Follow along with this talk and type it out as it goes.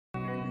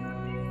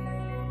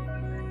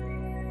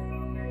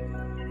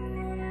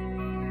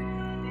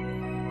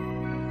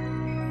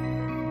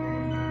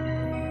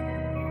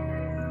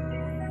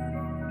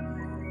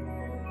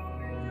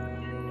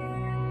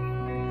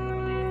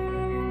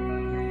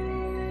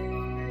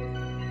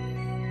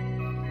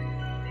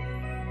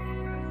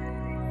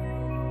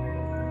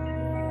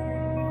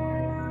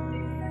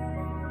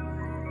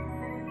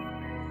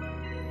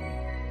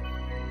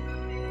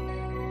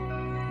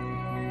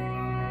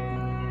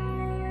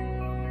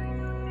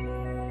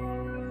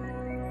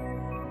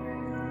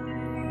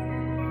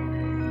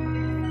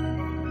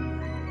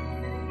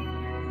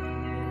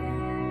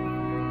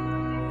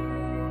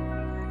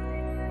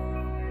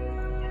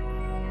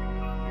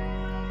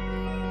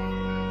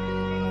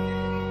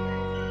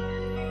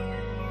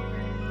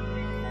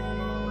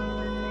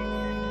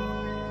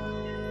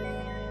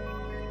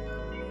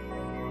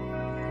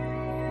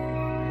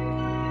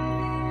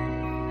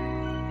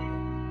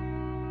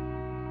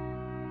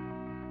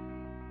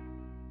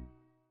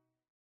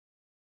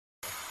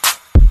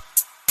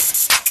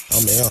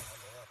I'm out.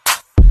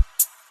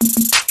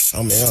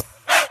 I'm out.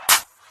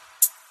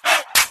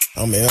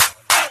 I'm out.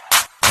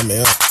 I'm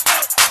out.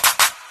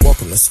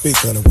 Welcome to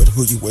Speak On It with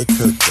Who You With,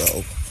 Kurt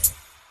Dog.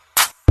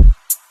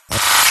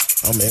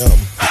 I'm out.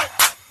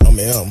 I'm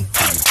out.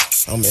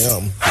 I'm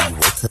out.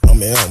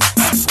 I'm out.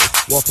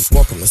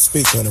 Welcome to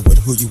Speak On It with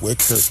Who You With,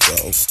 Kurt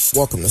Dog.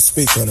 Welcome to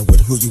Speak On It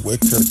with Who You With,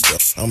 Kurt Dog.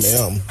 I'm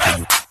out.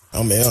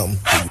 I'm out.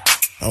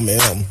 I'm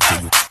out.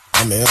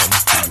 I'm out.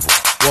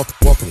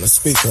 Welcome to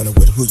Speak On It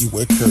with Who You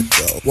With, Kurt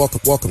Dog.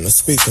 Welcome to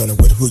Speak On It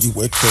with Who You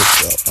With, Kurt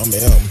Dog. I'm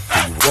welcome.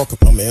 I'm welcome.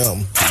 I'm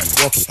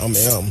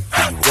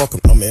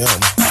welcome. I'm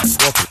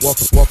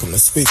welcome to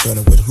Speak On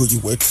It with Who You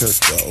With, Kurt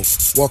Dog.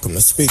 Welcome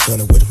to Speak On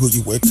It with Who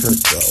You With,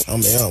 Kurt Dog. I'm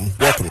welcome.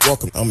 I'm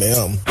welcome. I'm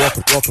welcome.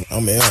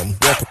 I'm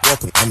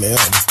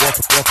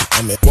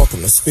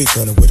welcome to Speak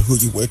On It with Who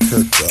You With,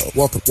 Kurt Dog.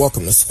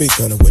 Welcome to Speak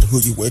On It with Who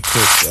You With,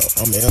 Kurt Dog.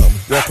 I'm welcome.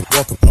 I'm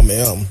welcome. I'm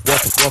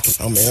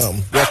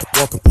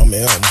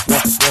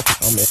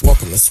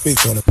welcome to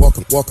Speak On It.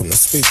 Welcome to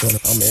Speak On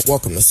It. I'm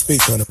welcome to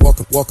Speak On It.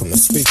 Welcome to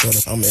Speak On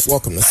It. I'm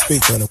welcome to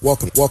Speak On It.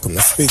 Welcome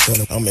to Speak On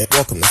It. I'm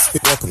welcome to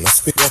speak. Welcome to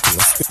speak. Welcome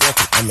to speak.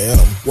 I'm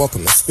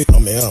welcome to speak.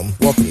 I'm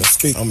welcome to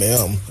speak. I'm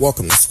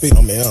welcome to speak.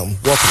 I'm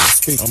welcome to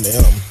speak. I'm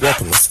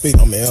welcome to speak.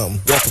 I'm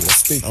welcome to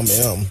speak. I'm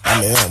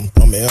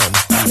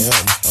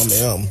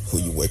Who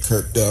You With,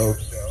 Kurt Dog.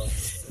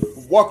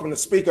 Welcome to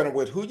Speak On It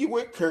with Who You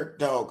With, Kurt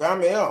Dog.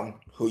 I'm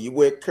Who You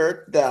With,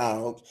 Kurt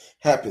Dog.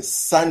 Happy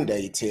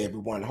Sunday to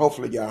everyone.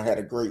 Hopefully y'all had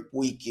a great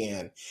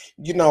weekend.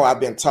 You know, I've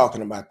been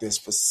talking about this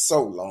for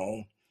so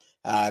long.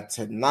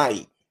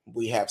 Tonight,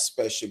 we have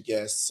special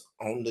guests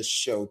on the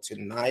show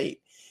tonight.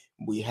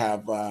 We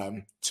have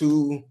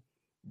two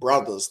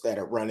brothers that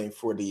are running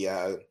for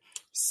the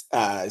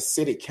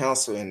city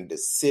council in the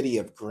city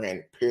of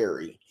Grand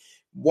Prairie.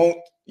 Want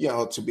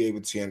y'all to be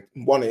able to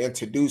want to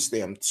introduce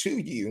them to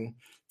you,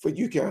 for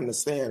you can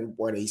understand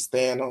where they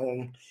stand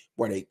on,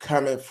 where they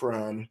coming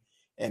from,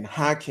 and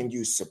how can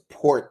you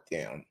support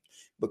them.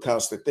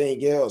 Because the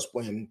thing is,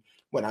 when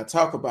I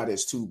talk about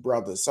his two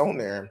brothers on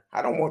there,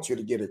 I don't want you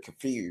to get it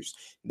confused.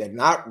 They're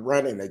not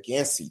running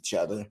against each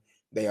other.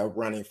 They are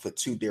running for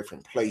two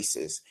different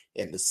places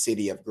in the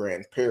city of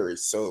Grand Prairie.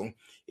 So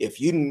if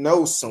you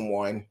know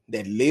someone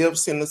that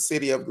lives in the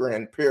city of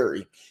Grand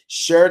Prairie,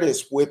 share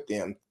this with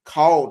them,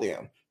 call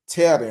them,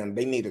 tell them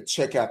they need to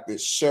check out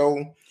this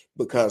show,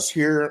 because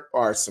here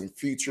are some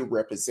future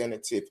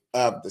representatives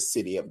of the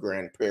city of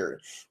Grand Prairie.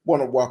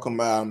 Want to welcome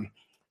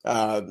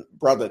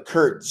Brother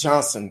Kurt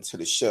Johnson to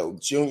the show,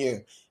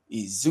 Junior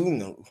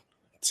Izunu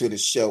to the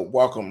show.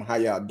 Welcome. How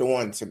y'all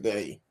doing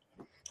today?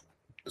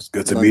 It's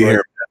good to be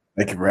here.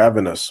 Thank you for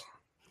having us.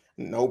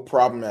 No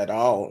problem at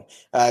all.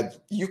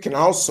 You can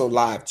also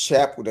live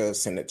chat with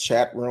us in the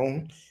chat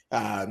room.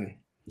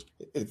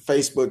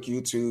 Facebook,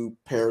 YouTube,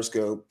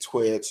 Periscope,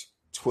 Twitch,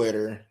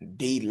 Twitter.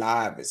 D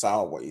Live is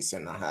always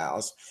in the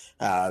house.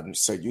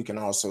 So you can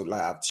also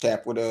live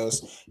chat with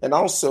us. And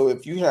also,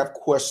 if you have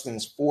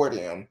questions for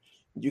them,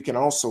 you can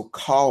also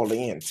call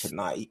in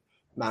tonight,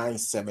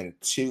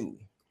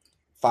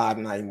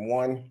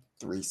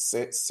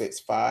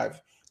 972-591-3665,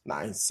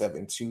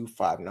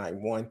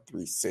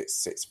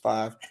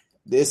 972-591-3665.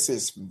 This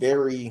is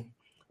very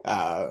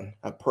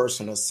a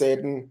personal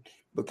setting,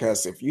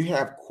 because if you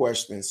have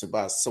questions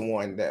about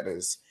someone that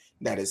is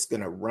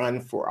going to run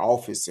for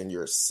office in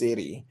your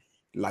city,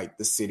 like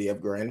the city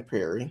of Grand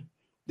Prairie,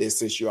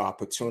 this is your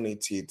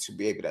opportunity to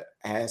be able to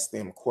ask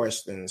them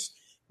questions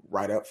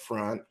right up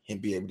front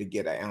and be able to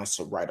get an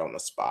answer right on the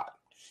spot.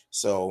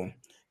 So,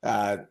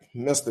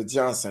 Mr.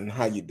 Johnson,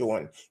 how you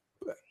doing?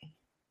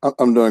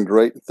 I'm doing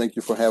great. Thank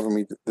you for having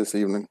me this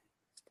evening.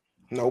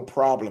 No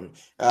problem.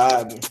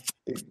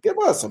 Give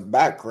us a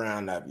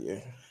background of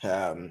you,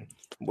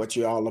 what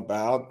you're all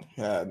about,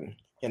 and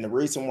the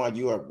reason why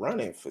you are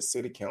running for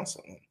city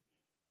council.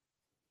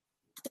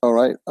 All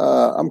right.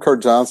 I'm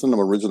Kurt Johnson. I'm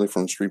originally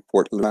from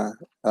Shreveport.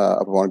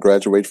 Upon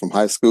graduating from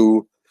high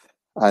school,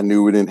 I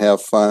knew we didn't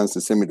have funds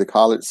to send me to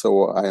college,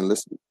 so I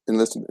enlisted in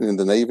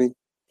the Navy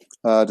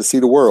to see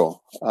the world.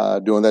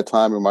 During that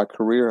time in my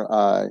career,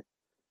 I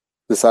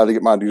decided to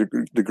get my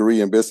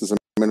degree in business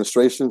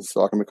administration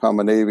so I can become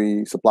a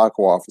Navy supply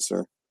corps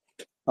officer.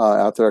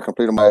 After I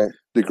completed my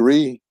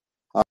degree,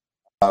 I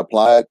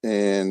applied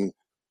and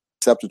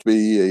accepted to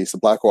be a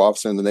supply corps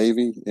officer in the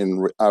Navy,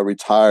 and I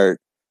retired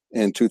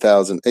in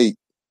 2008.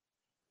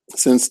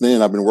 Since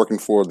then, I've been working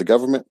for the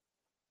government.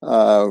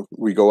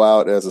 We go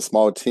out as a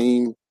small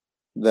team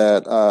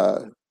that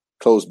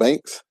close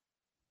banks.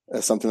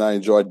 That's something I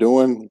enjoy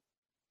doing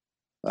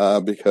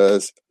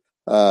because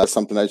it's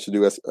something I should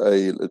do as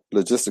a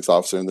logistics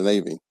officer in the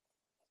Navy.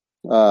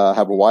 I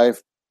have a wife,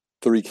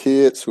 3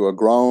 kids who are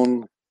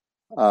grown,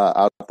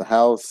 out of the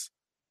house,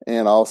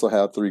 and I also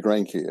have 3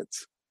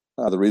 grandkids.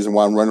 The reason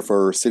why I'm running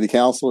for city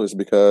council is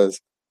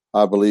because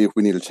I believe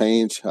we need a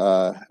change in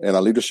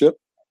our leadership.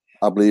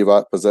 I believe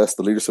I possess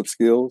the leadership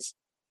skills,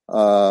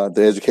 the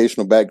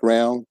educational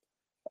background,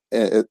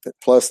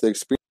 plus the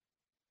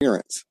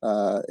experience.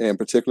 And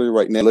particularly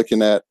right now,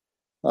 looking at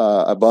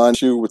a bond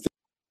issue within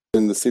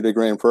the city of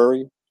Grand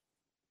Prairie.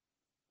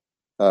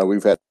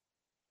 We've had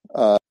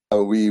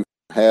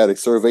a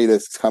survey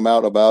that's come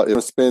out about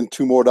it'll spend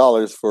 $2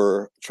 more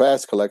for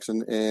trash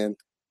collection and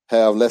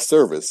have less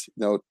service.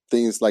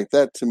 Things like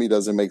that to me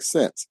doesn't make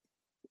sense.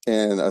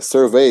 And a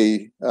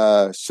survey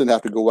shouldn't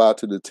have to go out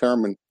to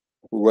determine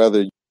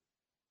whether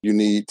you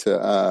need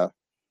to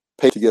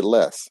pay to get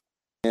less.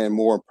 And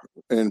more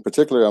in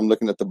particular, I'm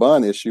looking at the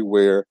bond issue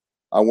where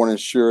I want to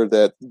ensure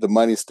that the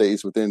money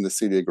stays within the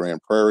city of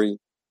Grand Prairie,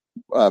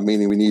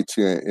 meaning we need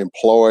to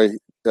employ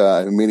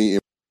many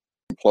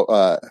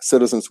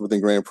citizens within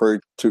Grand Prairie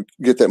to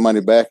get that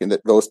money back, and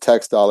that those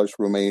tax dollars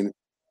remain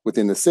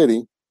within the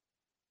city.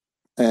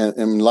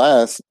 And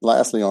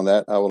lastly on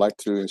that, I would like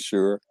to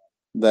ensure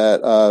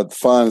that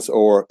funds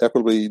are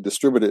equitably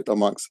distributed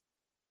amongst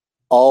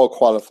all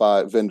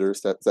qualified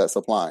vendors that's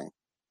applying.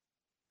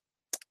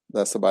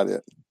 That's about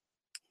it.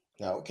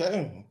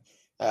 Okay.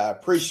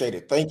 Appreciate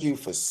it. Thank you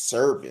for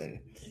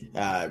serving.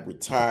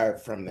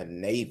 Retired from the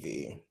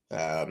Navy.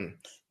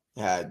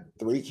 Had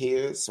 3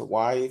 kids, a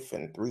wife,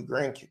 and 3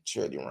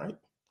 grandchildren,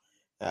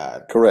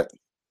 right? Correct.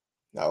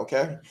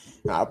 Okay.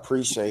 I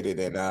appreciate it.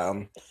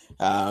 And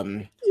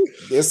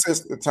this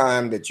is the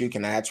time that you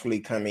can actually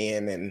come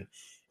in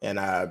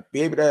and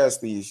be able to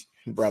ask these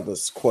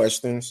brothers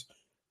questions.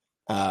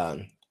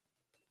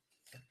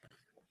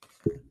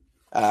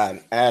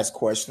 Ask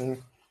questions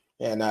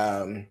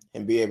and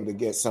be able to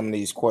get some of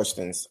these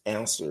questions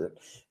answered.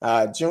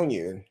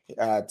 Junior,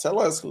 tell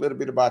us a little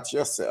bit about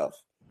yourself.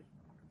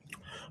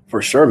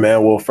 For sure,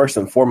 man. Well, first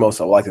and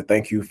foremost, I'd like to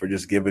thank you for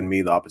just giving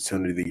me the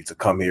opportunity to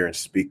come here and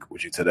speak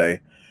with you today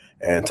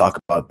and talk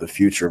about the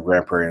future of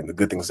Grand Prairie and the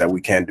good things that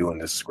we can do in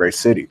this great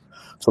city.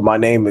 So my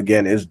name,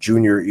 again, is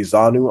Junior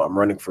Izanu. I'm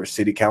running for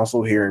city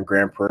council here in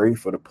Grand Prairie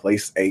for the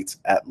Place 8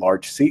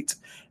 at-large seat,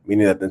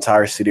 meaning that the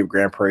entire city of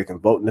Grand Prairie can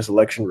vote in this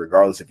election,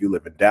 regardless if you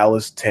live in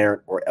Dallas,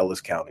 Tarrant, or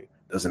Ellis County.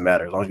 Doesn't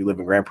matter. As long as you live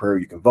in Grand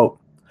Prairie, you can vote.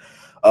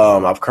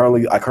 I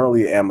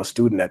currently am a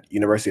student at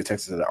University of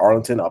Texas at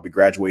Arlington. I'll be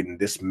graduating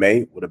this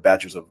May with a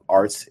Bachelor's of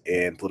Arts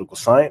in Political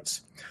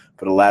Science.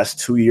 For the last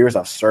 2 years,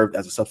 I've served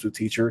as a substitute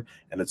teacher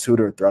and a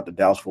tutor throughout the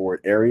Dallas-Fort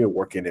Worth area,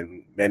 working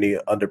in many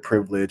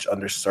underprivileged,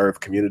 underserved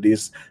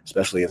communities,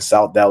 especially in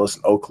South Dallas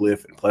and Oak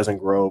Cliff and Pleasant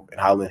Grove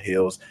and Highland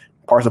Hills,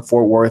 parts of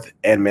Fort Worth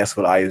and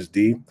Mansfield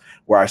ISD,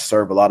 where I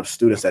serve a lot of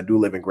students that do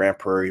live in Grand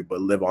Prairie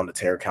but live on the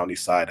Tarrant County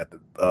side at the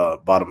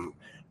bottom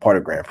part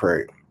of Grand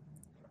Prairie.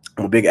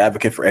 I'm a big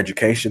advocate for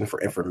education,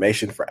 for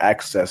information, for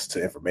access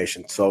to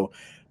information, so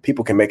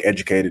people can make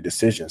educated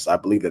decisions. I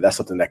believe that that's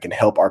something that can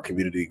help our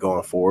community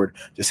going forward,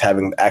 just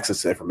having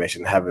access to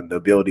information, having the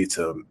ability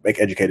to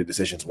make educated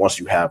decisions once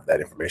you have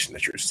that information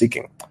that you're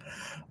seeking.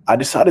 I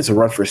decided to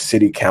run for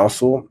city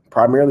council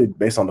primarily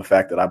based on the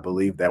fact that I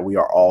believe that we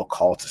are all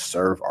called to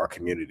serve our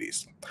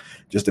communities,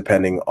 just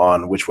depending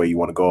on which way you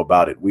want to go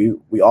about it.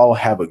 We all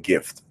have a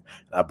gift.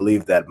 I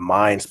believe that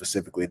mine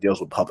specifically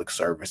deals with public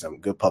service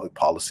and good public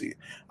policy.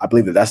 I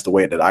believe that that's the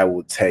way that I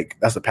would take.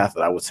 That's the path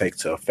that I would take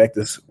to affect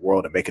this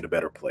world and make it a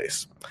better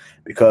place.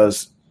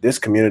 Because this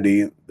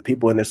community, the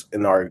people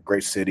in our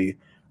great city,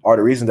 are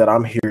the reason that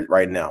I'm here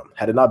right now.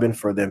 Had it not been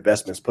for the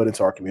investments put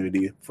into our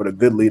community, for the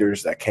good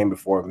leaders that came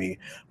before me,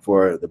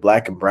 for the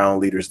Black and brown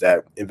leaders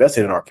that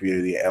invested in our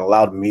community and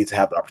allowed me to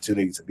have the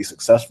opportunity to be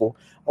successful,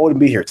 I wouldn't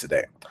be here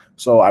today.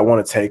 So I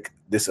want to take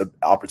this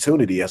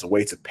opportunity as a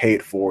way to pay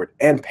it forward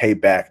and pay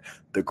back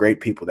the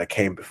great people that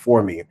came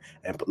before me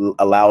and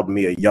allowed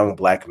me, a young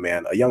Black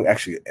man,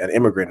 an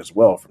immigrant as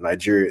well from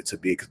Nigeria, to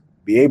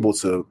be able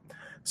to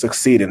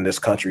succeed in this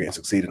country and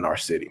succeed in our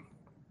city.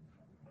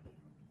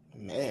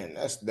 Man,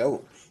 that's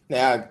dope.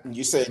 Now,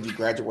 you said you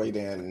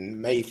graduated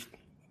in May.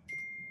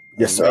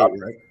 Yes, sir. May,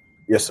 right?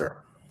 Yes, sir.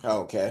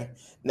 Okay.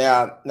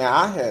 Now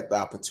I had the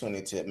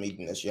opportunity of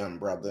meeting this young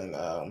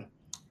brother,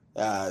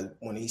 and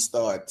when he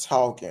started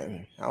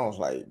talking, I was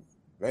like,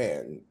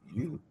 "Man,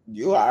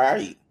 you all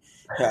right?"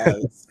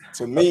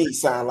 To me, he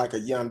sounded like a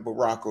young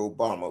Barack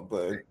Obama,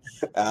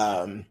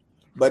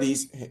 but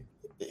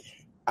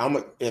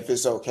if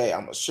it's okay,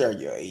 I'm gonna share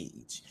your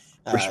age.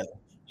 Sure.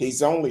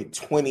 He's only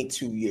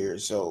 22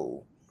 years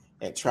old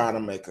and trying to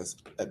make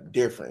a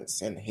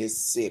difference in his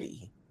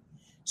city.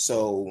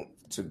 So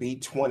to be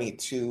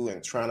 22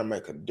 and trying to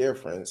make a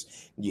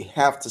difference, you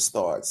have to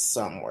start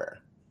somewhere.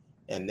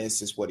 And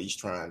this is what he's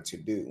trying to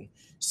do.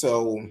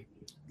 So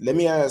let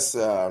me ask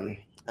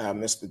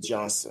Mr.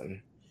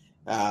 Johnson.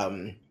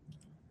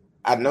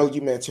 I know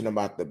you mentioned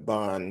about the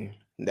bond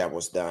that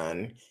was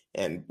done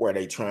and where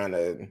they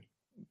trying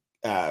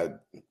to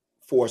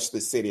force the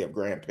city of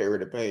Grand Prairie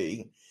to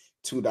pay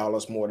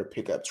 $2 more to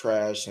pick up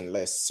trash and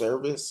less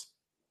service.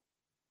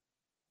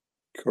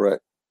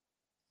 Correct.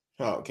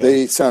 Okay.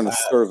 They sent a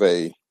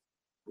survey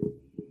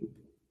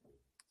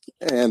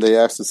and they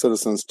asked the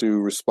citizens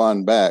to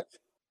respond back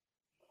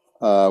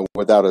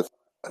without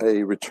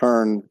a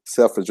return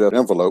self-addressed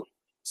envelope.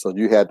 So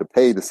you had to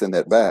pay to send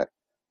that back.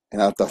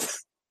 And I thought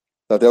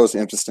that was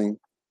interesting.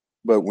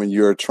 But when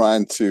you're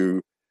trying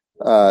to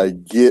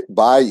get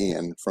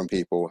buy-in from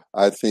people,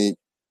 I think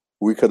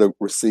we could have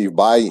received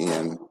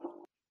buy-in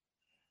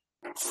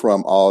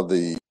from all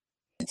the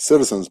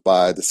citizens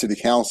by the city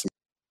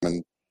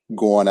councilman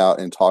going out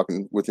and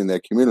talking within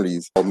their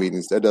communities or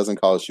meetings. That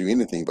doesn't cost you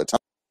anything but time.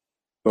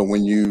 But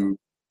when you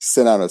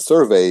send out a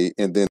survey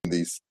and then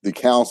the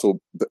council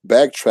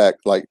backtrack,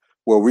 like,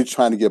 well, we're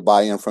trying to get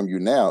buy-in from you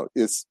now.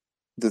 It's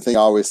the thing I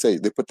always say,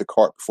 they put the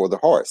cart before the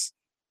horse.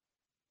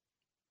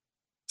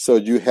 So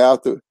you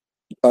have to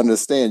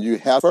understand you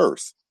have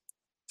first.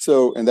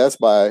 So, and that's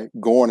by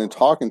going and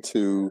talking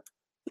to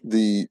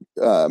the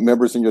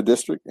members in your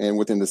district and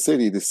within the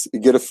city to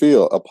get a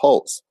feel, a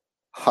pulse.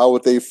 How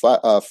would they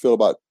feel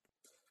about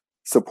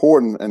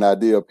supporting an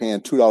idea of paying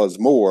 $2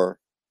 more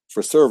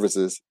for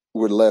services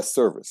with less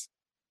service?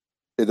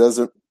 It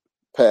doesn't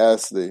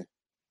pass the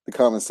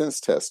common sense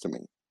test to me.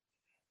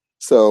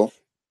 So,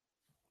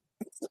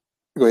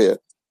 go ahead.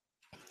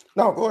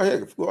 No, go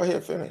ahead. Go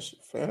ahead. Finish.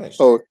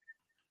 Oh,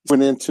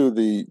 went into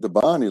the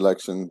bond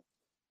election.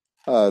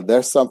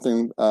 There's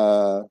something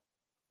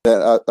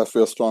that I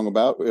feel strong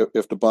about.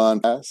 If the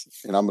bond passes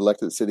and I'm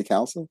elected to city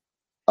council,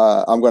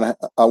 I want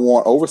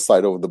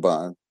oversight over the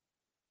bond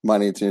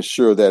money to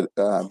ensure that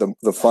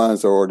the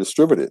funds are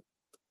distributed.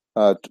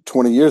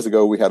 20 years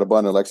ago, we had a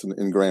bond election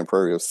in Grand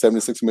Prairie of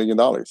 $76 million.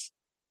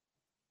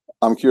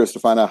 I'm curious to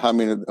find out how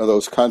many of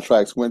those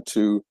contracts went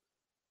to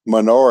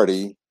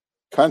minority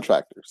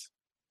contractors.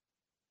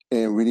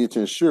 And we need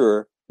to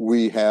ensure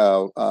we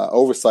have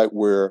oversight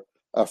where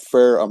a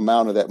fair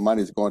amount of that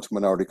money is going to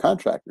minority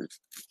contractors.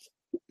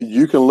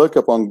 You can look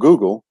up on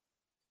Google,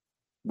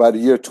 by the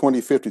year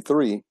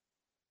 2053,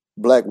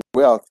 Black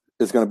wealth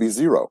is going to be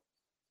zero.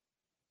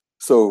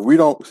 So if we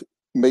don't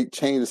make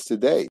changes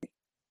today,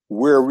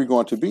 where are we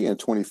going to be in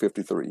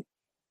 2053?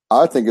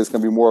 I think it's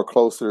going to be more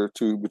closer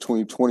to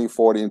between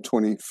 2040 and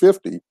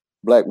 2050,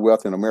 Black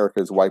wealth in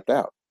America is wiped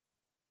out.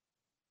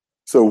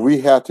 So we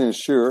have to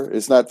ensure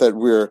it's not that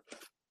we're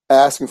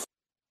asking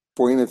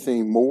for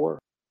anything more.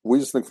 We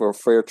just look for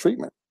fair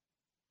treatment,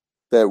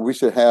 that we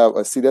should have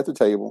a seat at the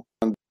table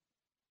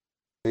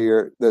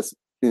there that's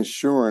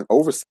ensuring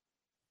oversight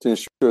to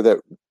ensure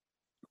that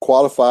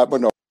qualified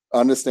minorities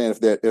understand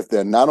if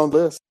they're not on the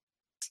list,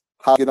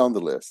 how to get on the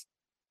list.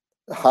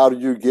 How do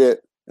you get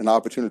an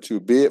opportunity to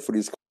bid for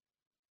these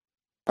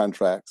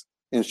contracts?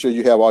 Ensure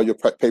you have all your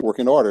paperwork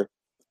in order.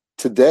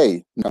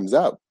 Today comes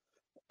out.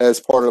 As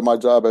part of my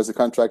job as a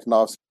contracting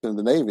officer in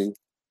the Navy,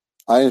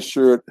 I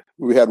ensured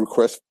we had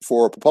requests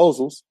for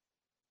proposals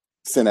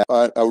sent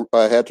out.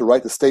 I had to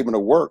write the statement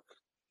of work.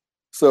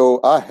 So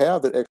I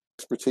have the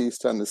expertise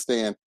to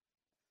understand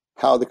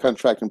how the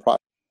contracting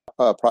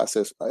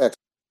process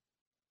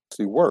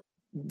actually works.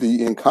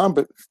 The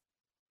incumbent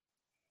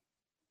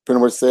pretty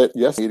much said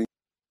yesterday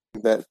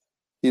that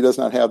he does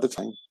not have the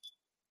time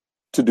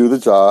to do the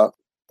job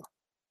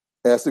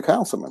as the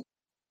councilman.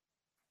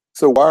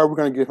 So why are we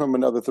going to give him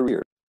another 3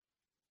 years?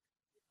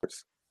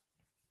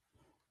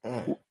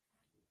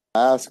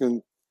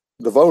 Asking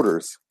the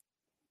voters,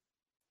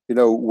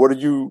 what are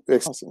you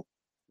expecting?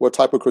 What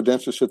type of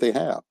credentials should they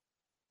have?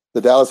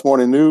 The Dallas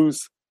Morning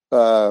News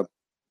put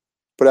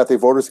out their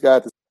voters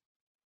guide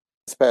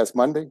this past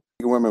Monday.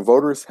 Women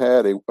voters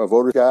had a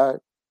voter guide.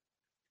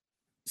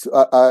 So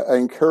I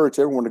encourage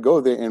everyone to go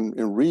there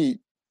and read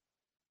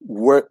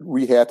what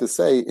we had to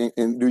say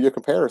and do your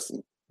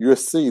comparison. You'll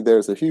see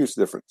there's a huge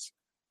difference.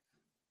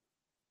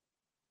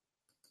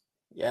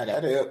 Yeah,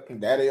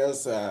 that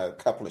is a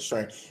couple of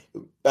strengths.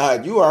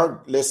 You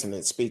are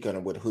listening,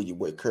 speaking with Who You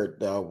With, Kurt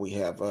Dog. We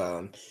have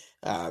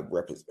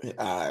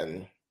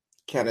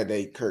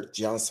candidate Kurt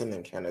Johnson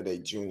and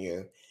candidate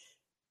Junior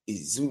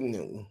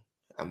Izunu.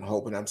 I'm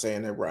hoping I'm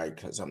saying that right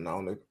because I'm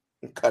known to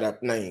cut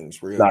up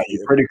names real good.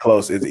 You're pretty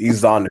close. It's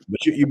Izanu,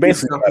 but you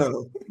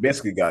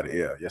basically got it.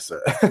 Yeah, yes,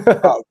 sir.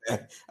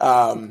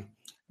 Okay.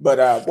 But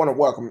I want to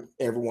welcome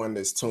everyone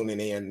that's tuning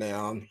in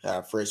now.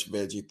 Fresh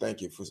Veggie,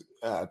 thank you for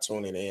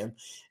tuning in.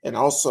 And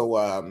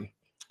also,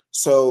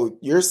 so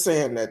you're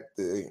saying that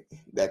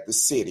the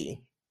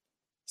city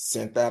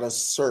sent out a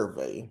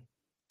survey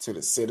to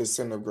the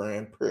citizen of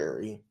Grand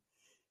Prairie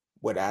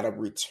without a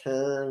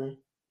return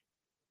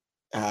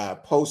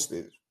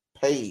postage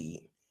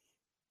paid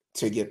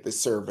to get the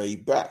survey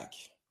back.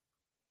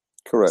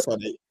 Correct.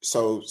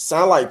 So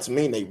sound like to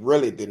me they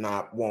really did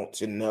not want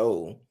to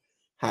know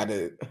how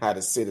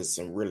the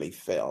citizen really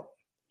felt,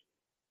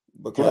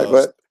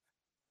 because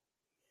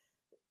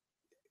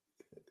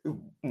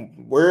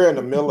we're in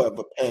the middle of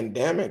a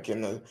pandemic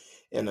and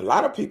a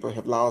lot of people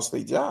have lost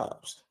their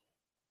jobs.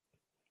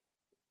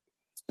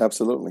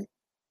 Absolutely.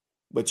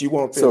 But you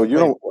want them so you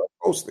don't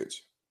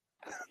postage.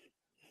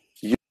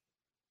 You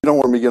don't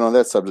want me to get on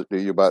that subject, do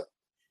you? About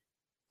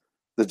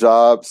the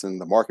jobs and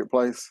the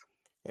marketplace.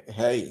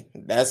 Hey,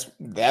 that's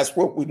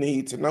what we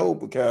need to know,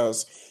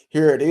 because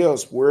here it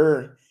is.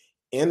 We're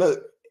in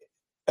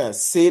a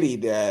city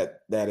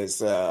that is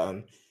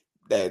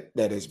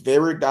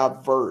very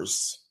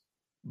diverse,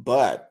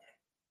 but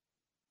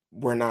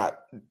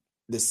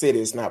the city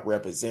is not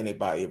represented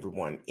by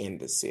everyone in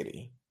the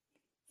city,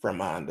 from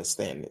my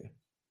understanding.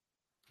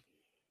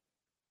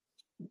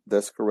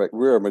 That's correct.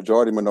 We're a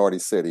majority minority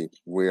city.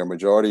 We're a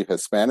majority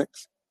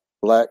Hispanics,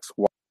 Blacks,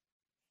 white.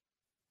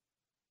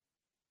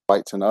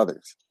 fights and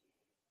others.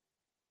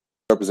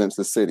 Represents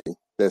the city,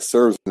 that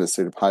serves in the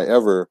city.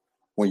 However,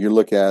 when you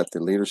look at the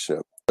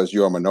leadership, because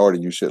you're a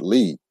minority, you should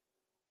lead.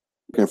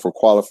 Looking for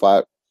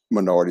qualified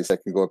minorities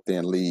that can go up there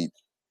and lead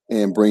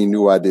and bring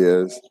new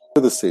ideas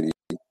to the city.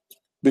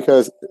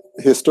 Because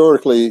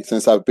historically,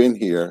 since I've been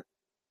here,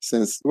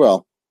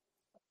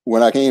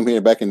 when I came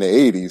here back in the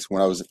 80s,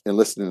 when I was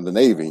enlisted in the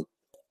Navy,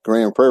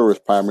 Grand Prairie was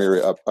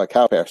primarily a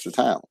cow pasture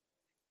town.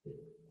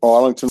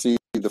 Arlington,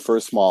 the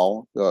first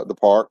mall, the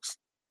parks,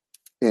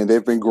 and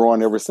they've been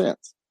growing ever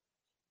since.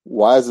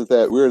 Why is it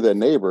that we're their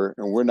neighbor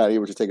and we're not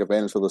able to take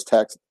advantage of those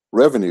tax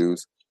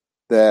revenues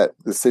that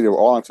the city of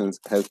Arlington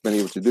has been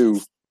able to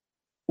do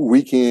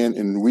week in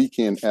and week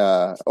in,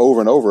 over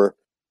and over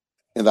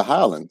in the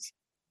Highlands?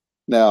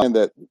 Now, and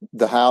that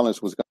the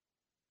Highlands was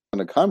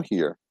going to come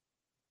here,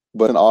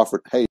 but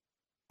offered, hey,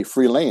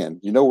 free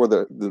land. You know where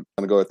they're going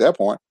to go at that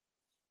point.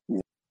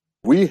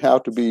 We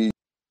have to be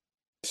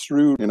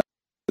shrewd in our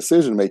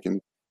decision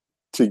making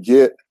to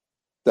get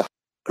the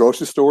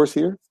grocery stores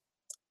here,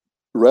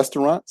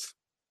 restaurants,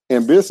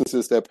 and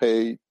businesses that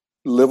pay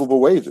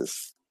livable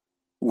wages.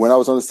 When I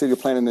was on the city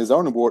planning and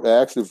zoning board,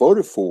 I actually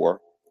voted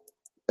for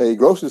a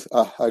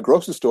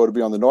grocery store to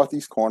be on the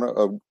northeast corner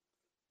of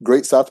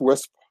Great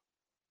Southwest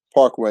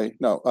Parkway,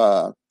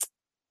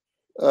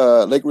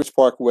 Lake Ridge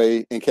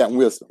Parkway and Camp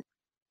Wisdom.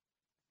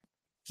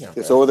 Okay.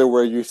 It's over there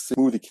where you see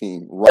Smoothie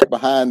King. Right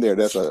behind there,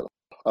 there's a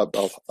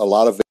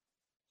lot of.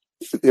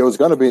 It was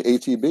going to be an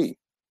HEB,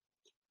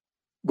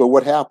 but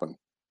what happened?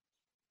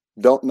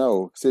 Don't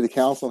know. City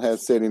Council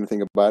hasn't said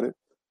anything about it.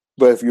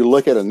 But if you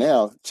look at it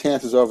now,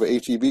 chances of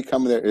an HEB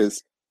coming there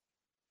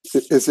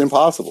it's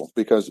impossible,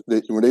 because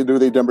when they do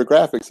their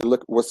demographics and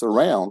look what's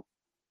around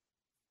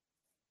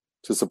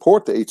to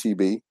support the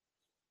HEB,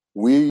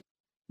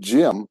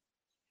 gym,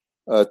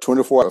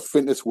 24-hour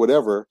fitness,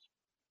 whatever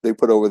they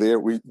put over there.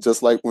 We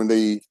just like when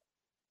they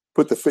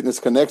put the Fitness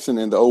Connection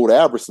in the old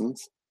Albertsons.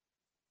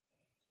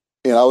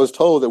 And I was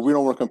told that we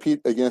don't want to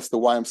compete against the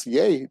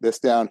YMCA that's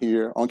down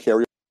here on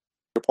Carrier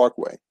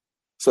Parkway.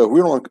 So we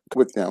don't want to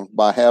compete with them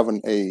by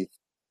having a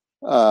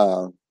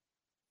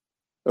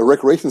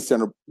recreation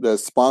center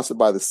that's sponsored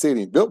by the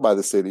city, built by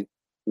the city.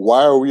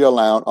 Why are we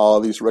allowing all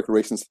these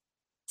recreation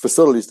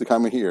facilities to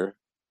come in here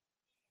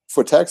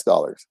for tax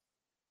dollars?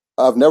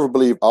 I've never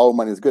believed all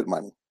money is good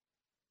money.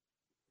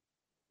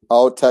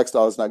 All tax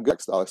dollars not good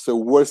tax dollars. So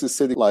what is the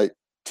city like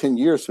 10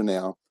 years from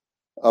now?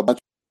 A bunch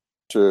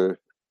of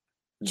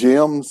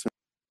gyms,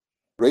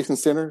 racing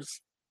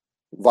centers,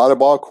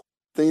 volleyball,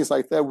 things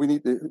like that. We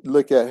need to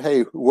look at,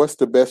 hey, what's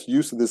the best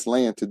use of this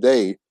land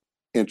today,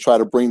 and try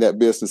to bring that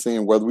business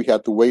in, whether we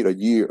have to wait a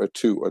year or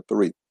 2 or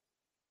 3.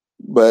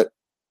 But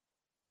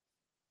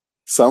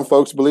some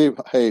folks believe,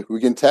 hey, we're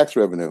getting tax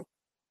revenue.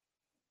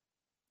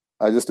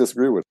 I just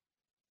disagree with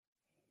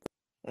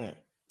it.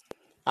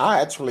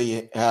 I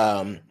actually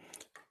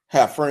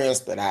have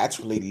friends that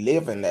actually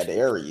live in that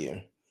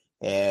area.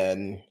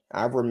 And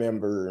I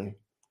remember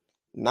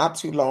not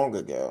too long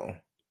ago,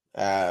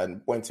 I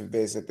went to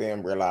visit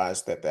them,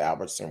 realized that the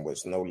Albertson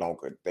was no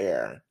longer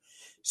there.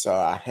 So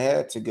I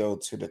had to go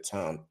to the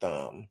Tom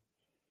Thumb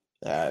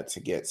to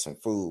get some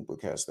food,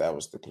 because that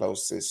was the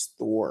closest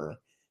store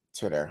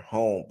to their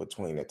home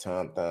between the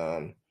Tom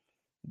Thumb,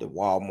 the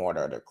Walmart,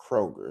 or the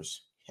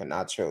Kroger's. And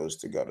I chose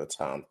to go to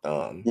Tom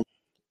Thumb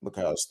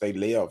because they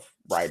live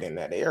right in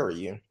that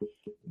area.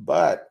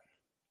 But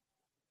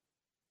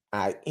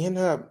I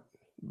ended up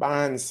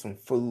buying some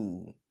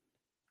food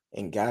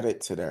and got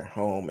it to their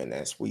home. And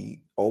as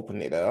we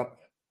opened it up,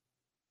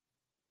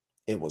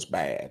 it was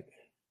bad.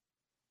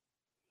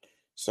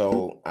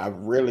 So I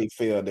really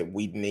feel that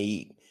we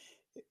need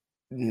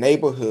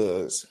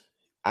neighborhoods.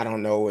 I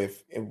don't know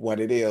if what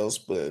it is,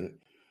 but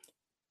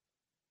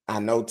I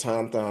know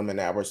Tom Thumb and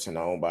Albertson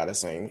are owned by the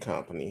same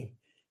company,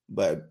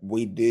 but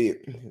we do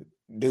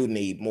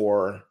need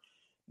more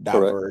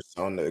diverse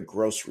on the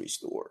grocery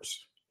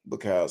stores,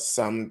 because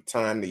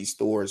sometimes these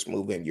stores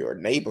move in your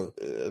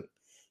neighborhood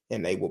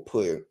and they will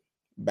put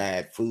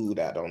bad food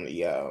out on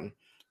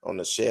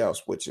the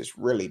shelves, which is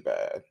really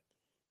bad.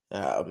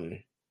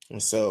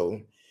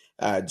 So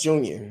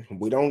Junior,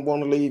 we don't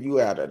want to leave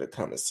you out of the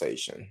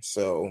conversation.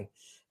 So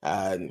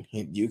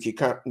you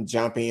can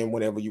jump in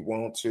whenever you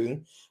want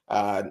to.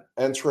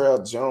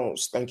 Antrell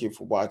Jones, thank you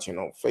for watching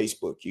on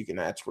Facebook. You can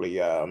actually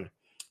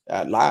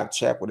live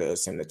chat with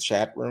us in the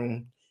chat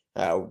room.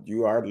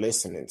 You are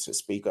listening to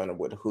Speak On It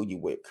with Who You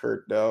With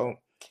Kurt Dog.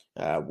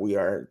 We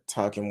are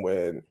talking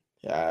with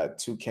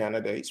 2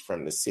 candidates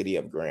from the city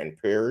of Grand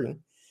Prairie,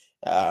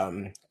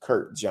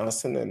 Kurt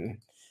Johnson and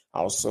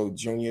also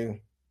Junior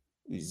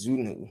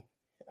Zunu.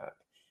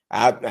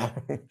 Hey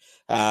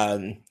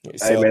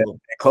man,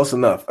 close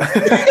enough.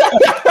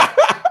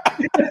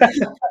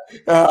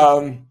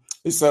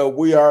 So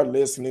we are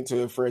listening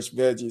to Fresh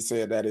Veggie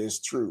said that is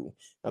true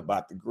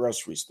about the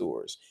grocery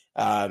stores.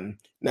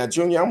 Now,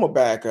 Junior, I'm gonna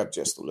back up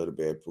just a little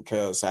bit,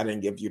 because I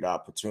didn't give you the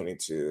opportunity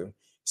to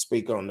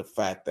speak on the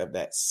fact of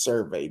that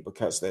survey,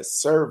 because that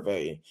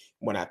survey,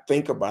 when I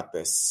think about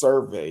that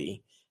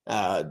survey,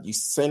 You're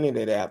sending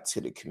it out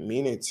to the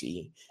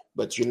community,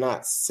 but you're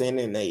not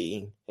sending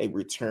a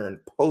return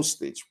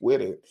postage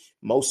with it.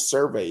 Most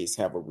surveys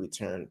have a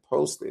return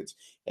postage,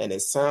 and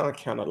it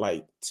sounds kind of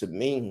like, to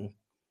me,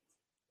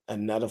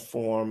 another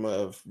form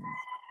of,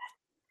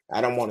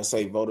 I don't want to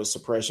say voter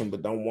suppression,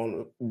 but don't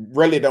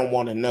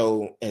want to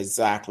know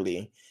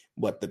exactly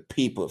what the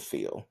people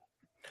feel.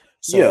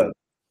 So, Yeah.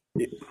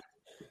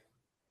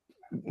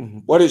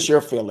 what is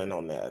your feeling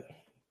on that?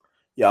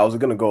 Yeah, I was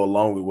going to go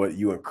along with what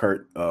you and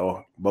Kurt,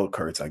 both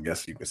Kurt's, I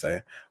guess you could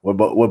say, what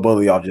both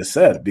of y'all just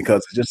said,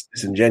 because it's just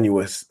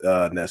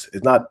disingenuousness.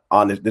 It's not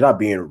honest. They're not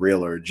being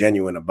real or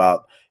genuine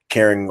about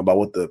caring about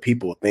what the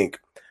people think.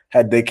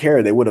 Had they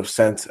cared, they would have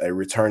sent a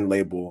return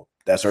label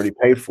that's already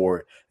paid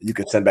for. You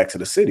could send back to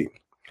the city.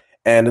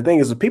 And the thing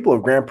is, the people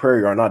of Grand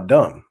Prairie are not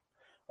dumb.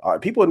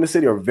 People in the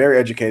city are very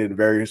educated,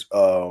 they're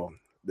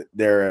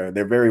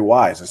very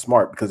wise and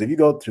smart, because if you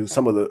go to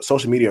some of the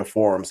social media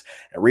forums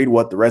and read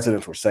what the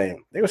residents were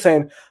saying, they were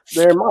saying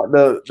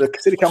the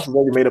city council's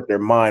already made up their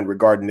mind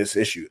regarding this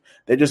issue.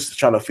 They're just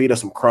trying to feed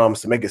us some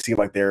crumbs to make it seem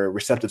like they're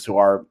receptive to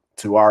our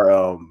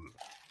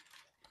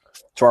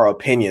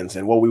opinions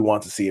and what we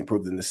want to see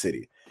improved in the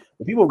city.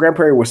 The people of Grand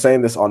Prairie were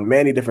saying this on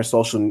many different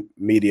social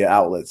media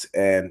outlets,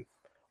 and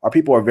our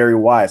people are very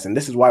wise, and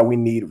this is why we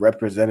need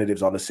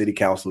representatives on the city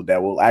council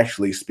that will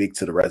actually speak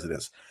to the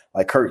residents.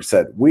 Like Kurt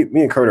said,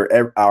 me and Kurt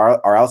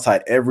are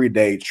outside every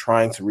day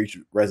trying to reach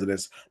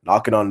residents,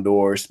 knocking on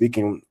doors,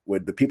 speaking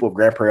with the people of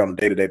Grand Prairie on a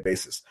day-to-day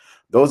basis.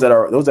 Those that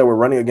we're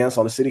running against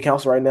on the city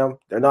council right now,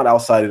 they're not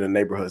outside in the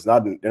neighborhoods, they're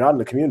not in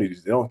the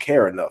communities. They don't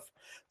care enough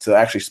to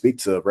actually speak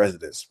to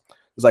residents.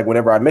 It's like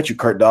whenever I met you,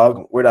 Kurt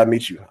Dog, where did I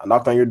meet you? I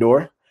knocked on your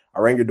door. I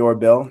rang your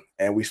doorbell,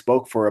 and we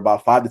spoke for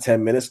about 5 to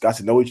 10 minutes, got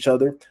to know each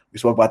other. We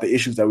spoke about the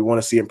issues that we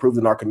want to see improved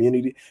in our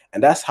community.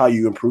 And that's how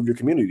you improve your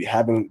community,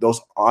 having those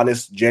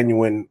honest,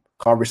 genuine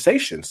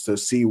conversations to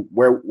see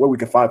where we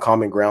can find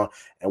common ground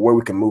and where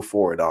we can move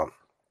forward on.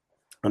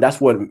 And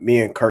that's what me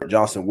and Kurt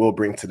Johnson will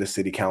bring to the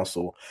city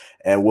council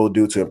and will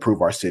do to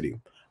improve our city,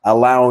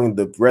 allowing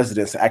the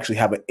residents to actually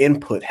have an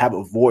input, have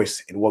a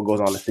voice in what goes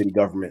on in city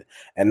government,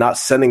 and not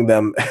sending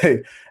them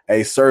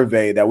a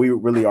survey that we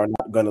really are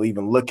not going to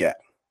even look at.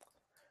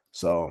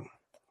 So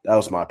that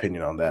was my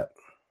opinion on that.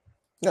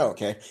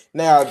 Okay.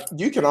 Now,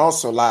 you can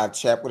also live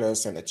chat with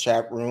us in the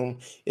chat room.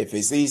 If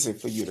it's easy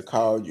for you to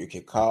call, you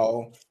can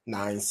call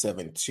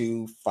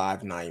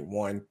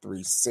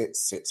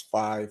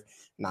 972-591-3665,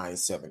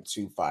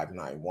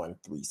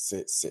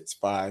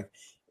 972-591-3665.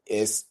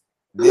 This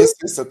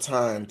is a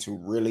time to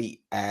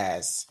really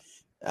ask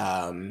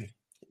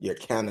your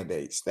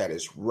candidates that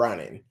is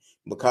running,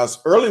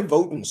 because early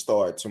voting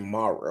starts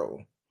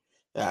tomorrow.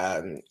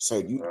 So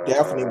you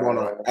definitely want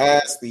to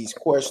ask these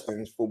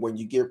questions for when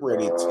you get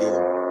ready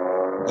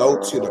to go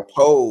to the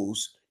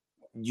polls.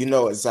 You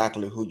know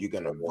exactly who you're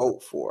going to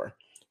vote for.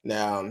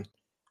 Now,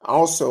 I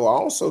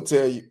also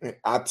tell you,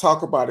 I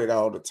talk about it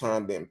all the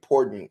time, the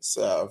importance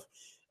of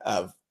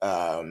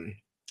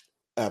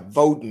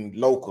voting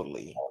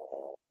locally,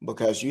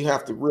 because you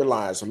have to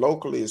realize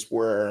locally is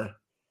where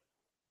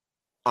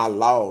our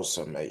laws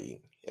are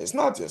made. It's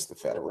not just the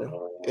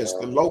federal, it's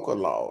the local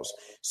laws.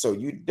 So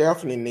you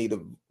definitely need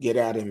to get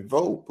out and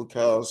vote,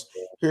 because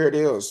here it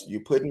is. You're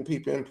putting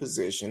people in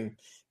position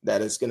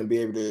that is going to be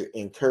able to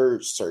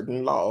encourage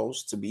certain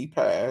laws to be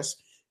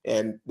passed.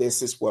 And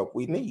this is what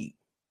we need.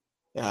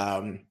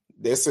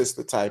 This is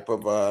the type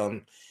of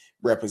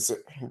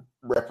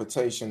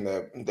reputation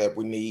that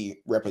we need,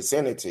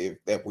 representative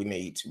that we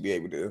need to be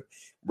able to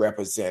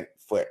represent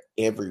for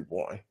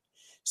everyone.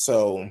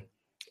 So,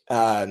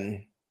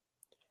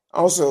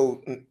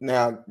 also,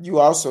 now you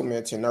also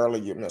mentioned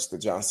earlier, Mr.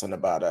 Johnson,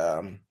 about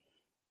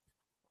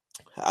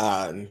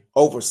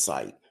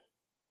oversight.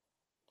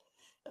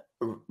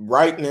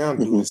 Right now,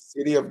 do the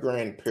city of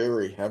Grand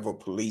Prairie have a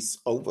police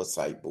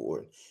oversight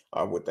board,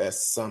 or would that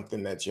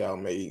something that y'all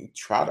may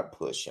try to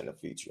push in the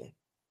future?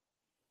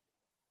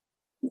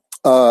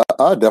 I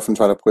definitely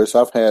try to push.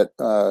 I've had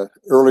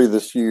earlier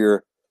this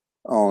year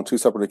on 2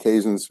 separate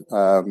occasions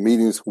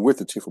meetings with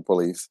the chief of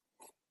police,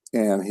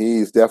 and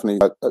he's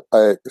definitely.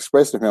 I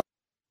expressed to him,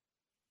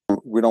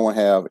 we don't want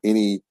to have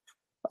any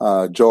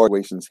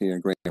situations here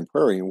in Grand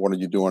Prairie, and what are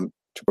you doing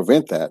to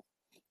prevent that?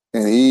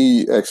 And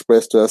he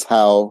expressed to us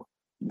how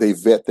they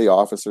vet the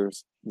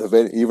officers.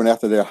 Even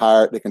after they're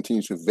hired, they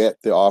continue to vet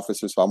the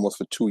officers almost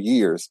for 2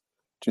 years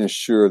to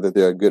ensure that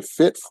they're a good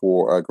fit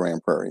for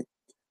Grand Prairie.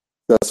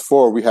 Thus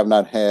far, we have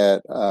not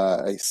had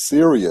a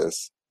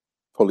serious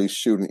police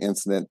shooting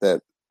incident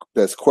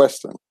that's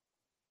questioned.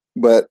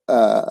 But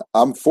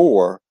I'm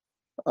for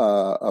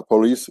a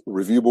police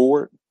review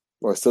board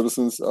where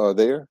citizens are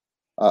there.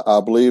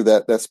 I believe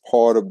that that's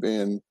part of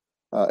being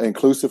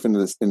inclusive in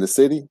the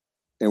city,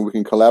 and we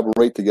can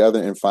collaborate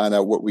together and find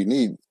out what we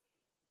need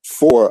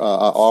for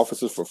our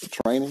officers for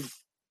training.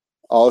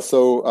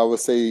 Also, I would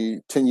say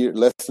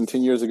less than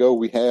 10 years ago,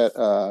 we had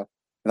an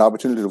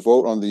opportunity to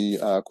vote on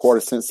the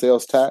quarter-cent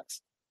sales tax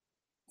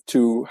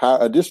to hire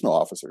additional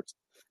officers.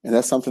 And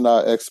that's something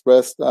I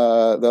expressed the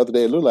other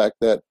day at LULAC,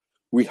 that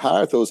we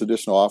hired those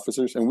additional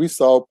officers, and we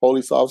saw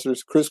police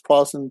officers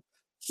crisscrossing.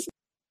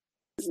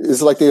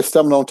 It's like they're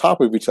stepping on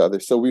top of each other.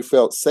 So we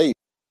felt safe.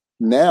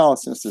 Now,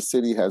 since the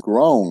city has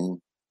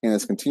grown and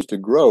has continued to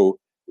grow,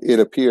 it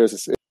appears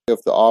as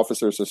if the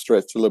officers are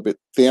stretched a little bit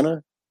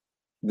thinner.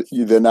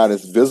 They're not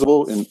as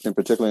visible, in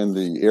particular in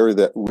the area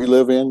that we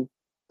live in,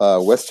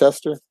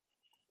 Westchester.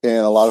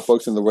 And a lot of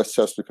folks in the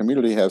Westchester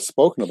community have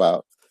spoken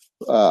about.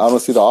 I don't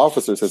see the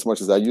officers as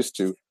much as I used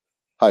to.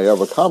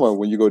 However,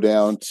 when you go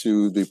down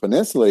to the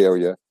peninsula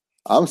area,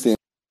 I'm seeing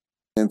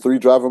three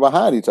driving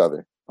behind each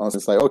other. I was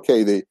just like,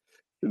 okay,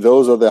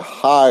 those are the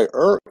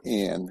higher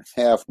end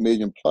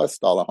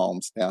 $500,000+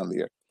 homes down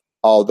there.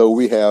 Although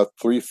we have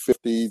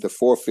 $350,000 to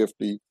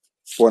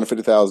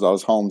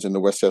 $450,000 homes in the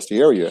Westchester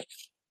area,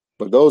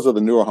 but those are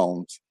the newer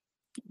homes.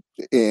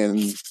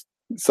 And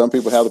some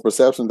people have the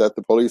perception that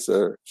the police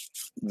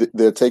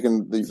they're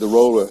taking the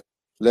role of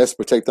let's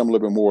protect them a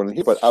little bit more than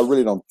here. But I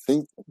really don't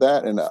think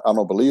that, and I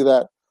don't believe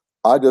that.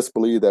 I just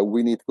believe that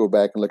we need to go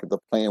back and look at the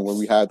plan when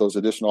we hired those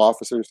additional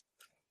officers.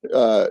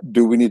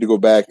 Do we need to go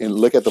back and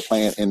look at the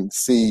plan and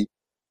see,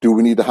 do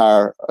we need to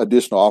hire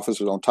additional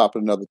officers on top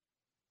of another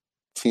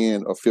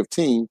 10 or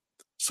 15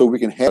 so we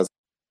can have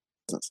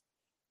presence?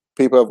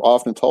 People have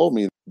often told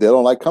me they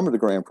don't like coming to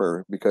Grand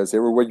Prairie because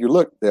everywhere you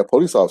look, there are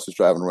police officers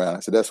driving around. I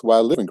said, that's why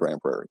I live in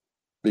Grand Prairie,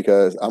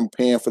 because I'm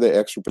paying for the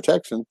extra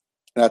protection,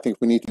 and I think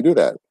we need to do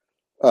that.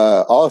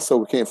 Also,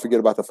 we can't forget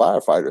about the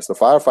firefighters. The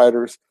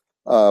firefighters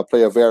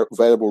play a very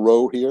valuable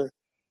role here.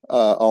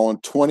 On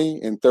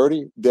 20 and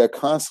 30, they're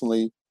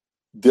constantly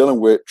dealing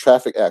with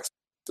traffic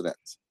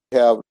accidents. We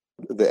have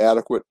the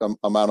adequate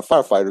amount of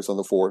firefighters on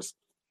the force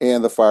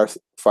and the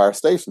fire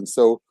stations.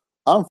 So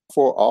I'm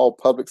for all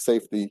public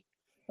safety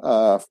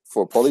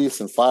for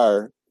police and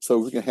fire, so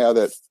we can have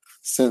that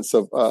sense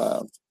of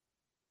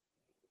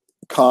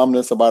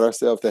calmness about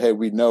ourselves, that hey,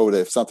 we know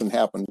that if something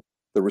happened,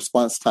 the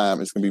response time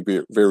is going to be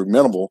very, very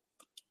minimal,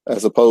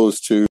 as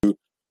opposed to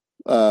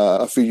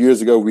a few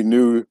years ago, we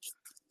knew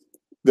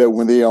that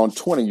when they're on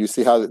 20, you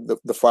see how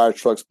the fire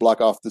trucks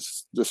block off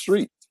the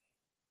street.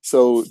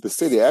 So the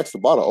city actually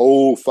bought an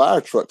old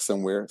fire truck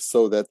somewhere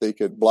so that they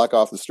could block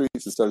off the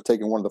streets instead of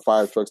taking one of the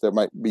fire trucks that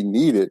might be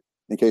needed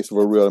in case of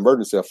a real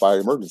emergency, a fire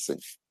emergency.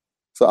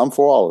 So I'm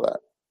for all of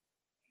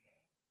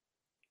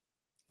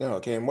that.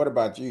 Okay, and what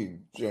about you,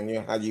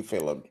 Junior? How do you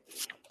feel?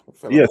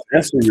 Yes,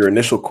 answer your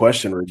initial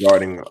question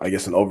regarding, I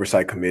guess, an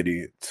oversight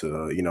committee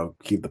to,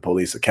 keep the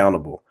police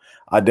accountable.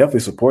 I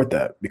definitely support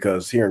that,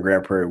 because here in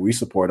Grand Prairie, we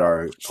support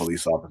our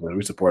police officers,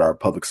 we support our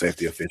public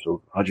safety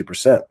officials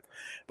 100%.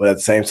 But at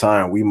the same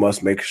time, we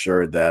must make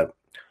sure that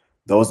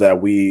those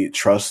that we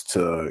trust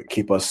to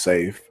keep us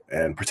safe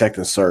and protect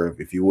and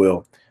serve, if you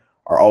will,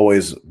 are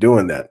always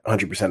doing that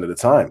 100% of the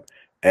time.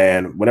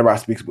 And whenever I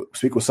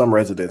speak with some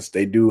residents,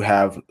 they do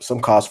have some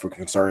cause for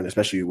concern,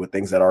 especially with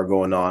things that are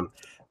going on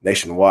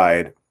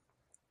nationwide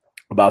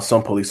about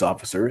some police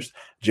officers.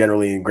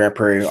 Generally in Grand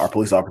Prairie, our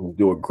police officers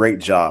do a great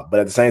job, but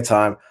at the same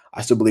time,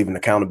 I still believe in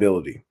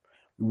accountability.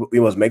 We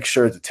must make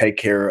sure to take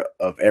care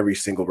of every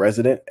single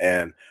resident,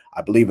 and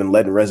I believe in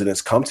letting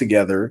residents come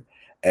together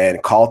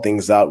and call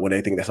things out when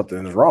they think that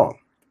something is wrong.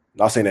 I'm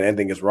not saying that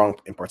anything is wrong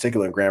in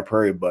particular in Grand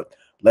Prairie, but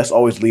let's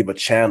always leave a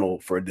channel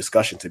for a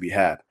discussion to be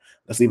had.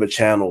 Let's leave a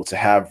channel to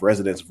have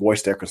residents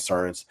voice their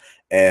concerns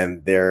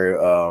and their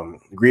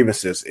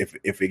grievances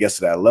if it gets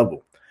to that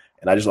level.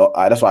 And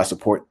that's why I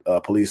support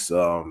police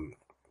not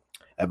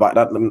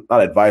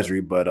advisory,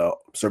 but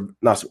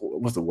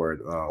what's the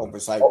word?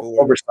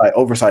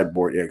 Oversight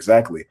board. Yeah,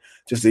 exactly.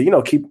 Just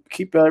to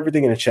keep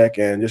everything in check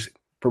and just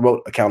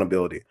promote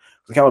accountability.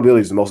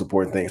 Accountability is the most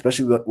important thing,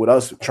 especially with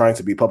us trying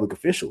to be public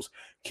officials.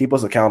 Keep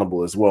us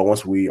accountable as well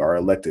once we are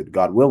elected,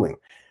 God willing.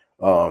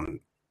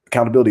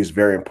 Accountability is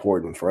very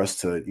important for us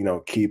to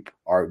keep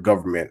our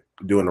government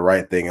doing the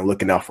right thing and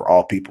looking out for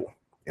all people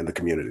in the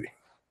community.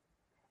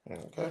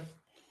 Okay.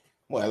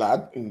 Well,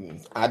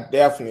 I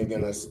definitely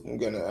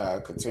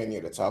gonna continue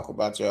to talk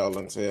about y'all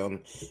until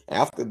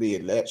after the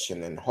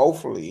election, and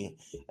hopefully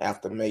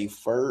after May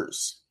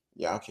 1st,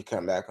 y'all can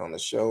come back on the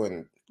show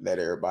and let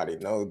everybody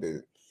know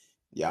that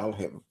y'all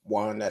have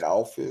won that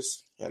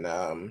office. And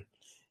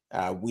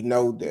we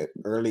know that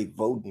early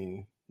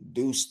voting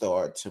do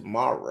start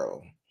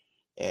tomorrow,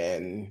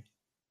 and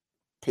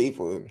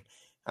people,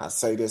 I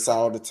say this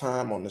all the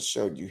time on the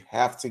show, you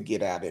have to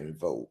get out and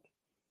vote.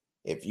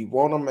 If you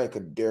want to make a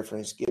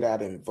difference, get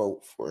out and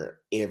vote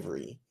for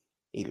every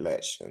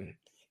election.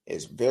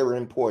 It's very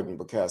important,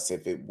 because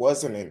if it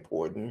wasn't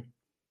important,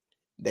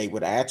 they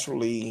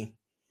wouldn't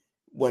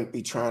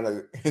be trying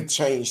to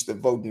change the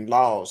voting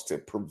laws to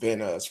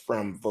prevent us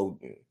from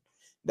voting.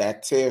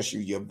 That tells you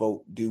your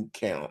vote do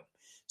count.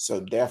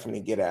 So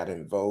definitely get out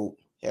and vote,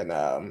 and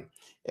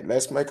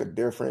let's make a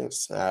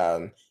difference.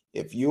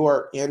 If you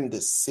are in the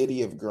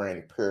city of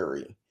Grand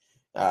Prairie,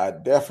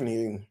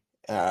 definitely.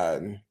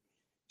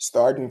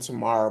 Starting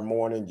tomorrow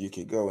morning, you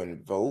could go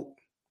and vote.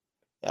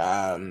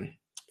 And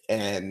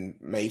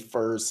May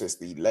 1st is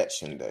the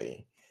election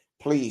day.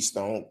 Please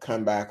don't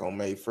come back on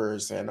May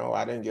 1st saying, oh,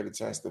 I didn't get a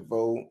chance to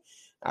vote.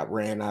 I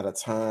ran out of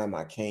time.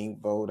 I can't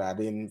vote. I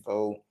didn't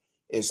vote.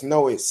 It's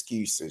no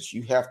excuses.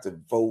 You have to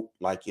vote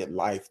like your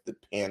life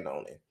depend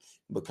on it,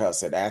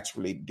 because it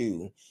actually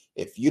do.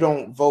 If you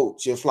don't vote,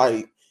 just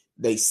like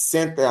they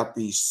sent out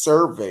these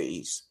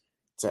surveys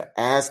to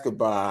ask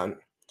about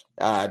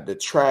the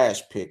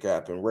trash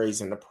pickup and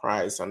raising the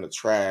price on the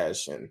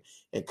trash and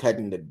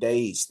cutting the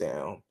days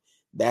down.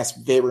 That's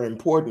very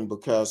important,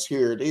 because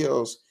here it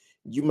is.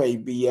 You may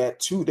be at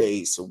 2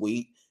 days a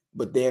week,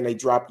 but then they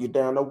drop you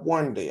down to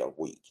 1 day a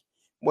week.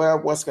 Well,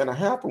 what's going to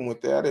happen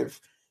with that, if,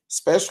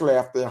 especially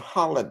after a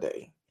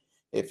holiday,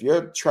 if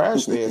your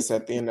trash day is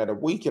at the end of the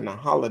week and the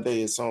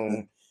holiday is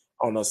on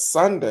a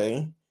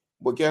Sunday,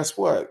 well, guess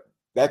what?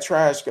 That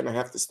trash going to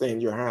have to stay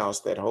in your house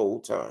that whole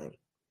time,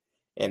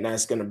 and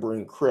that's going to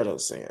bring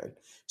critters in.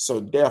 So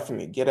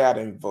definitely get out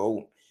and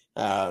vote.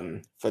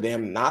 For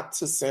them not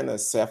to send a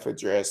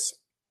self-addressed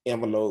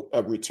envelope,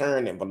 a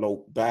return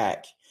envelope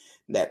back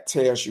that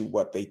tells you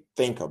what they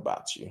think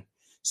about you.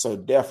 So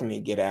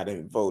definitely get out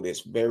and vote.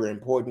 It's very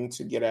important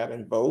to get out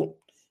and vote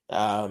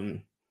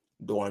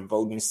during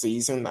voting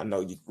season. I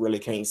know you really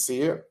can't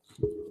see it,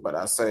 but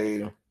I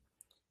say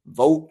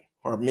vote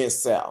or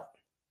miss out.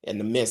 And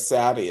the miss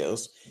out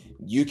is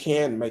you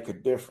can make a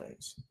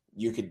difference.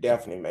 You could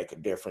definitely make a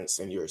difference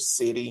in your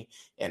city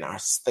and our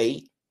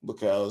state,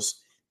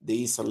 because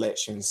these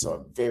elections are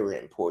very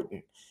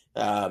important.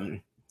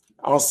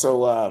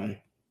 Also,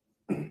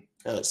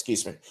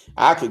 excuse me,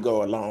 I could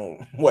go a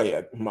long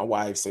way. My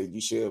wife said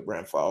you should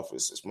run for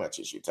office as much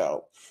as you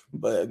talk,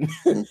 but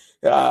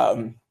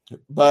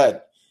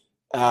but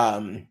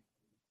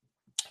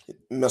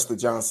Mr.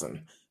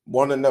 Johnson,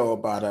 want to know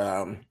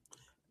about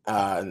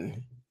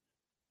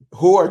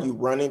who are you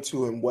running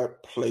to, and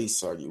what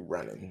place are you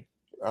running?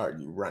 Are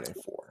you running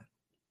for?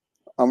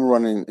 I'm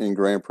running in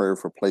Grand Prairie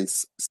for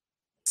place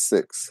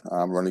 6.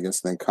 I'm running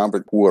against the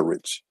incumbent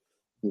Woodridge.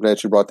 I'm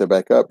glad you brought that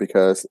back up,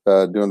 because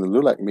during the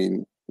LULAC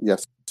meeting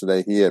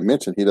yesterday, he had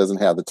mentioned he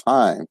doesn't have the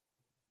time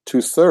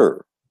to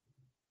serve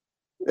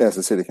as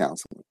a city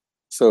councilman.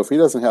 So if he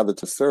doesn't have the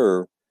to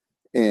serve,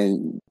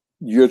 and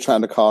you're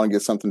trying to call and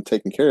get something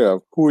taken care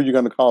of, who are you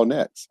going to call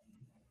next?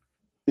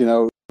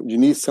 You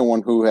need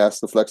someone who has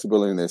the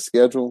flexibility in their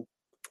schedule,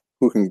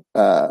 who can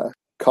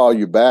call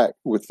you back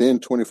within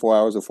 24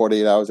 hours or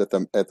 48 hours at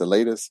the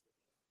latest.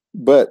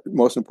 But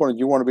most important,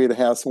 you want to be able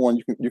to have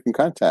someone you can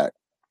contact,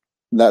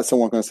 not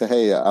someone going to say,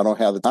 "Hey, I don't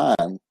have the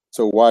time."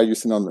 So why are you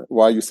sitting on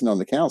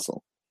the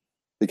council?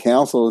 The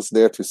council is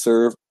there to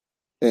serve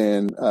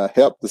and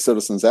help the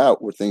citizens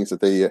out with things that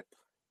they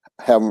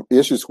have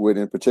issues with,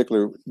 in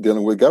particular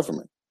dealing with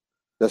government.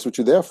 That's what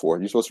you're there for.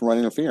 You're supposed to run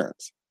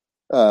interference.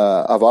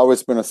 I've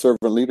always been a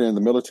servant leader in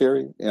the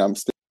military, and I'm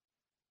still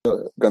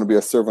going to be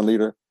a servant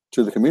leader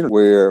to the community.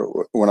 Where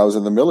when I was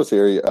in the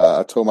military,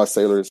 I told my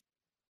sailors,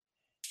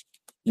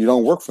 "You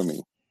don't work for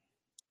me,"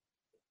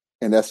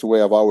 and that's the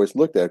way I've always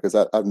looked at it, because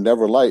I've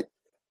never liked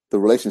the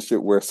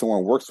relationship where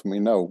someone works for me.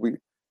 No,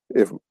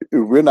 if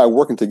we're not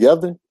working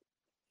together,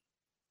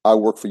 I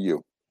work for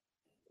you.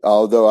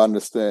 Although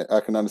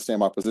I can understand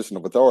my position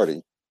of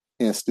authority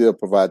and still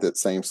provide that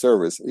same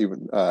service,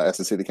 even as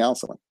a city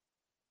councilman.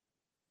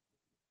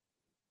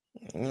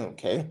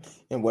 Okay.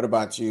 And what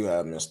about you,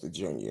 Mr.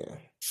 Junior?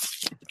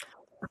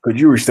 Could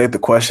you restate the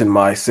question?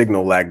 My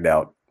signal lagged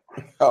out.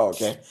 Oh,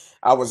 okay.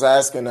 I was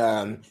asking,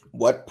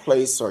 what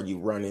place are you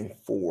running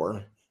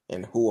for,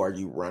 and who are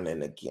you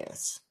running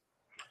against?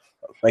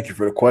 Thank you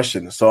for the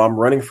question. So I'm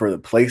running for the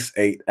place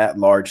 8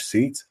 at-large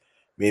seats,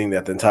 meaning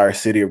that the entire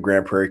city of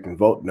Grand Prairie can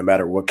vote no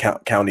matter what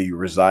county you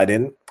reside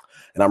in.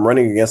 And I'm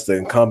running against the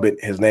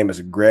incumbent. His name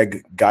is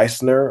Greg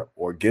Geisner,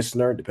 or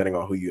Gisner, depending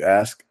on who you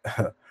ask.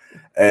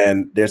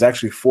 And there's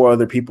actually 4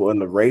 other people in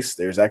the race.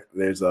 There's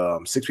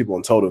 6 people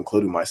in total,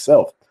 including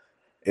myself.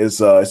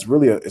 It's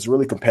really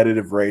a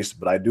competitive race,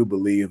 but I do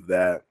believe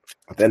that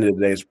at the end of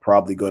the day, it's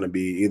probably going to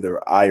be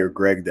either I or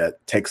Greg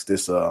that takes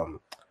this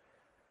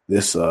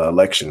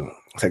election,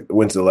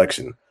 wins the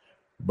election.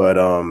 But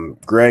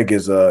Greg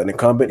is an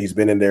incumbent. He's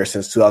been in there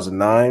since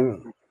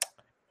 2009.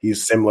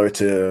 He's similar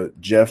to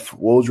Jeff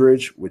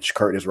Wooldridge, which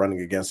Kurt is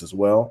running against as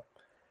well.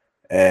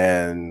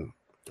 And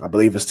I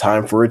believe it's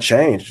time for a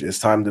change. It's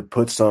time to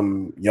put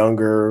some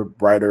younger,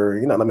 brighter,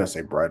 let me not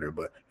say brighter,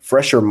 but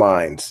fresher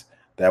minds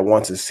that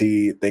want to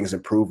see things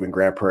improve in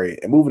Grand Prairie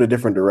and move in a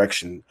different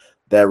direction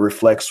that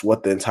reflects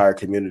what the entire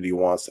community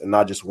wants, and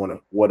not just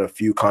what a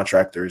few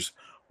contractors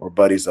or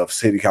buddies of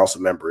city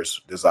council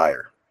members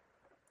desire.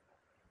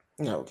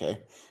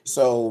 Okay.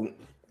 So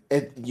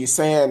you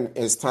saying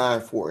it's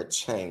time for a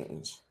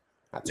change.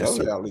 I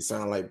told you all these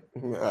sound like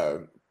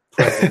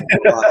President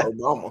Barack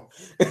Obama.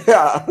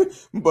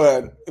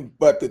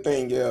 But the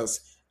thing is,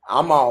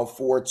 I'm all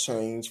for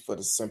change, for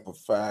the simple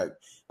fact,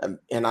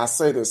 and I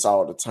say this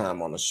all the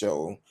time on the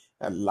show,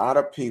 a lot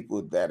of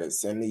people that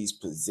is in these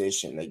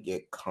positions, they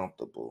get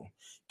comfortable,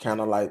 kind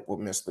of like what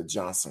Mr.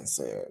 Johnson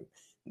said.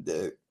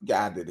 The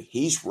guy that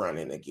he's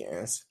running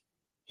against,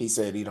 he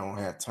said he don't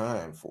have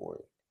time for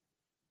it.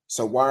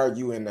 So why are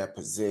you in that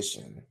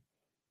position?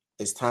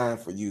 It's time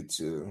for you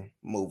to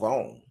move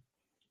on.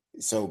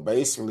 So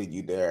basically,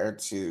 you there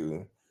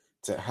to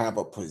have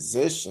a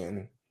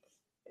position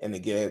and to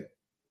get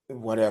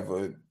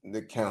whatever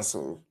the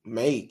council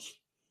make,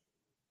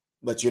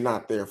 but you're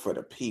not there for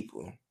the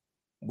people.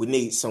 We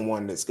need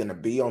someone that's going to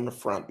be on the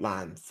front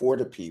line for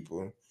the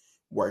people,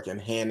 working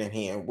hand in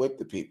hand with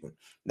the people.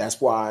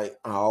 That's why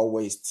I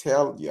always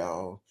tell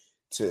y'all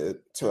to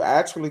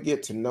actually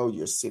get to know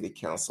your city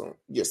council,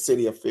 your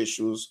city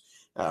officials,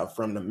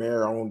 from the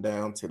mayor on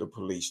down to the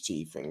police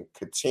chief, and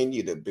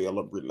continue to build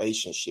a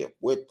relationship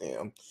with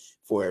them.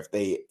 For if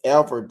they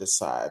ever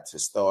decide to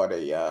start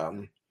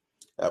a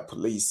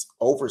police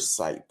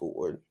oversight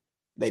board,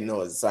 they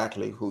know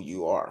exactly who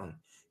you are.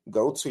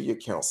 Go to your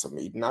council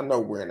meeting. I know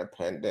we're in a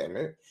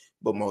pandemic,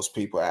 but most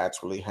people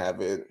actually have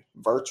it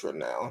virtual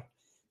now.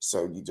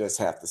 So you just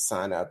have to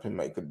sign up and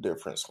make a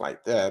difference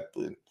like that.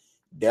 But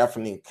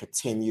definitely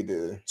continue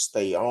to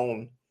stay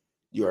on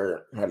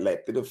your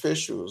elected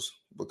officials,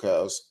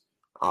 because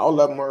all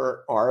of them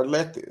are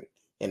elected.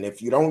 And if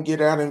you don't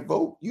get out and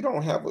vote, you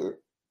don't have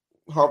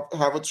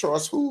a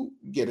choice who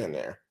get in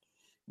there,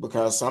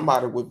 because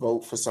somebody would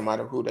vote for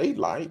somebody who they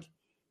like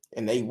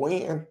and they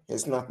win.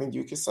 There's nothing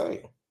you can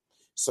say.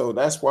 So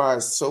that's why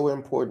it's so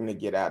important to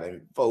get out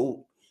and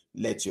vote,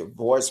 let your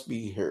voice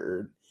be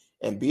heard,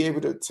 and be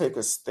able to take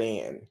a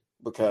stand,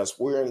 because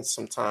we're in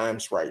some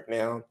times right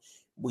now.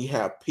 We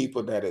have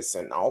people that is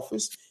in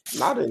office,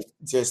 not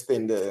just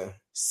in the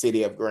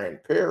city of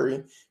Grand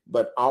Prairie,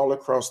 but all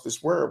across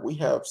this world. We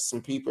have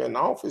some people in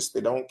office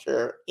that don't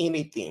care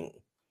anything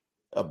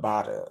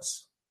about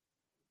us.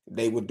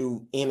 They would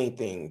do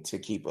anything to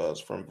keep us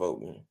from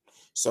voting.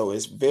 So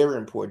it's very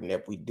important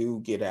that we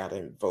do get out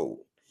and vote.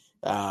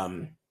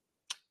 Um,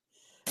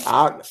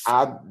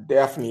 I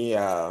definitely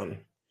uh,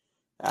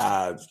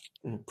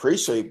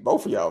 appreciate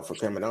both of y'all for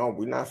coming on.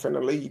 We're not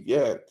finna leave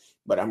yet,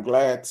 but I'm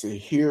glad to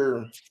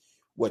hear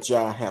what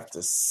y'all have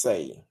to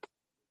say.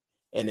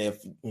 And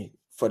if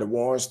for the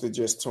ones that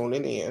just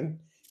tuning in,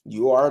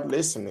 you are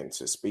listening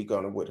to Speak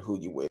On It with Who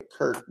You With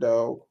Kirk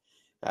Dog.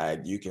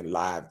 You can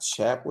live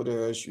chat with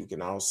us. You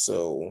can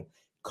also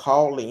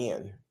call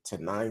in to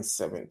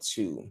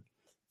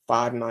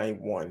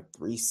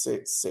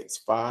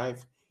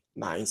 972-591-3665,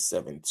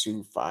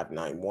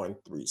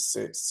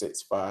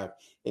 972-591-3665.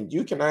 And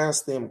you can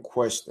ask them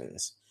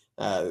questions.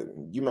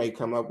 You may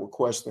come up with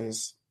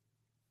questions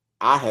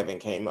I haven't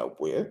came up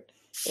with,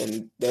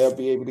 and they'll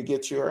be able to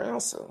get your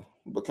answer.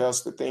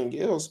 Because the thing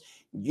is,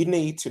 you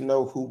need to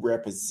know who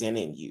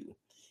representing you.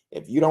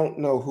 If you don't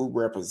know who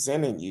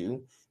representing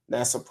you,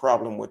 that's a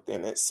problem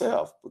within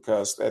itself,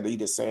 because they're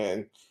either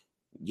saying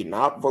you're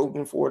not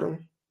voting for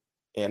them,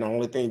 and the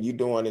only thing you're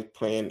doing is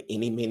playing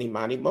any, mini,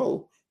 money,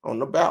 mo on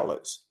the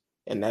ballots.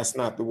 And that's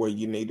not the way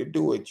you need to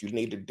do it. You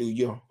need to do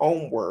your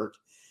homework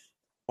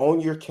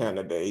on your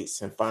candidates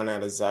and find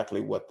out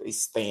exactly what they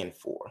stand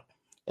for.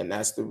 And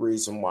that's the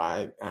reason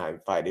why I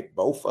invited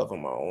both of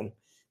them on,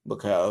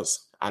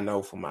 because I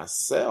know for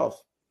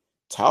myself,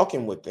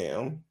 talking with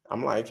them,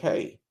 I'm like,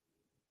 hey,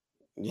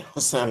 y'all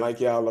sound like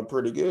y'all are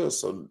pretty good.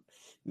 So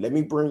let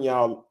me bring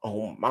y'all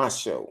on my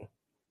show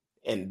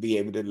and be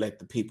able to let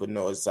the people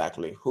know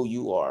exactly who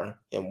you are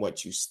and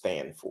what you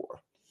stand for.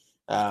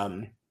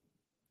 Um,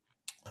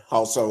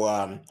 also,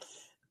 uh,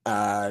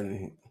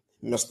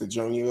 Mr.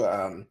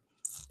 Junior,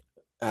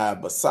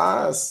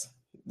 besides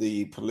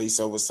the police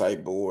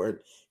oversight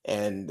board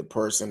and the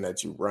person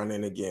that you're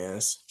running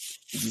against,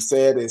 you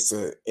said it's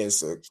a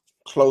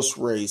close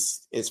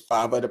race. It's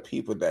five other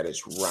people that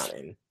is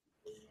running.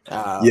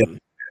 Yeah, Um,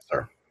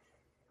 sir.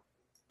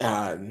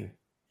 um,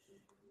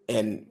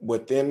 and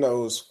within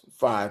those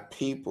five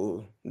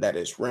people that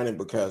is running,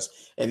 because,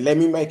 and let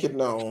me make it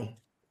known,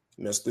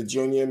 Mr.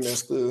 Junior,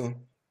 Mr.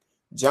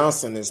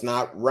 Johnson is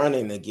not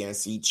running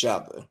against each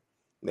other.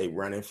 They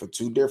running for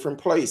two different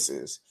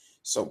places.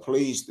 So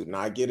please do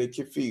not get it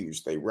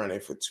confused. They running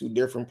for two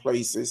different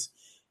places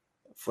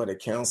for the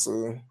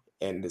council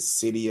and the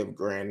city of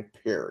Grand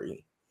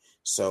Prairie.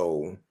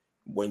 So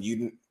when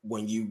you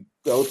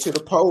go to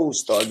the polls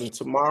starting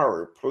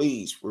tomorrow,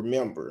 please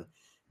remember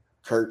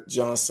Kirk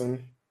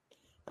Johnson,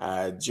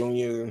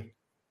 Junior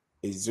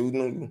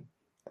Izunu,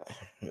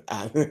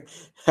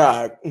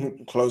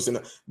 closing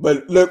up.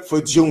 But look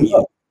for Junior.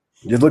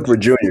 Just look for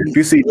Junior. If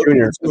you see Look for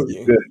Junior,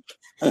 Junior. good.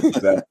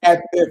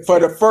 Exactly. For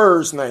the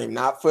first name,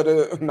 not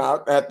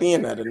at the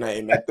end of the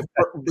name, at the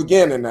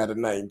beginning of the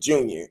name,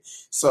 Junior.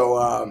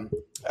 So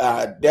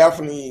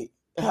definitely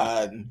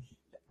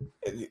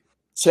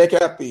check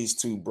out these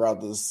two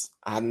brothers.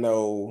 I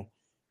know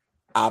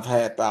I've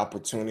had the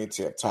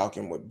opportunity of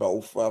talking with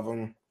both of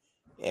them,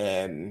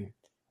 and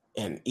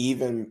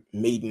even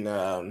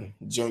meeting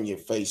Junior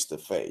face to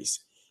face.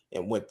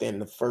 And within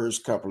the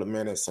first couple of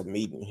minutes of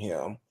meeting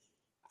him,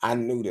 I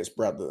knew this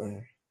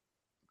brother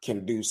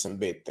can do some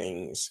big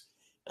things,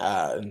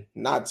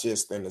 not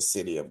just in the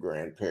city of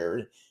Grand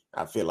Prairie.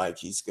 I feel like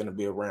he's going to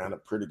be around a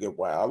pretty good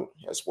while,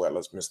 as well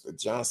as Mr.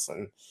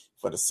 Johnson,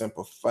 for the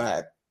simple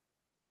fact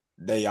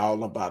they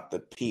all about the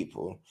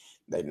people.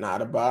 They're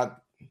not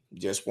about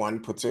just one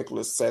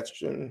particular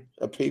section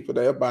of people.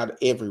 They're about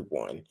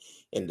everyone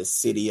in the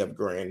city of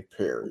Grand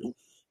Prairie.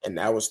 And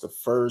that was the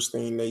first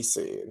thing they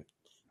said.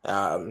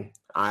 I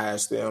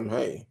asked them,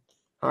 hey,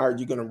 how are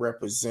you going to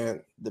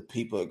represent the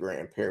people of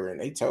Grand Prairie?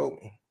 And they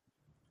told me.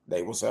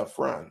 They was up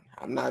front.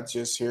 I'm not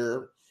just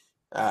here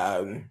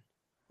for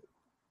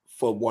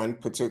one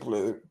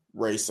particular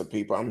race of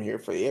people. I'm here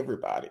for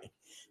everybody.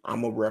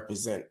 I'm going to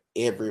represent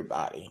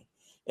everybody.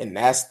 And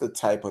that's the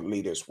type of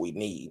leaders we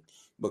need.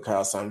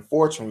 Because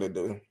unfortunately,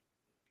 the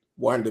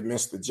one that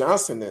Mr.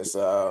 Johnson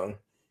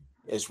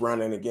is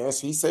running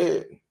against, he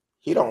said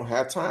he don't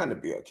have time to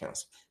be a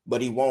counselor,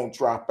 but he won't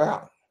drop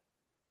out.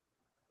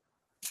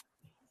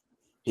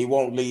 He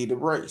won't lead the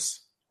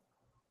race.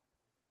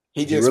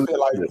 He just really feel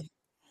like,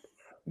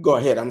 go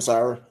ahead, I'm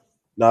sorry.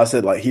 No, I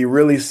said, like, he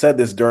really said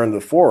this during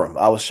the forum.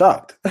 I was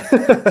shocked.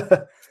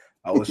 I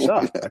was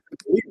shocked. I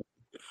couldn't believe it.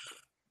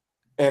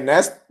 And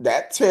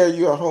that tell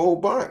you a whole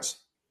bunch.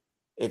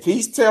 If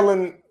he's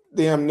telling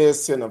them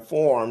this in a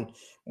forum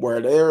where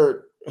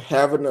they're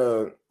having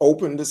an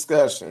open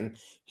discussion,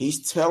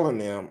 he's telling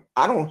them,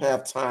 I don't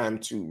have time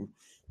to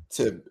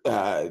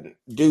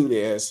do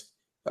this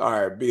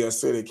or be a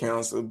city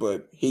councilor,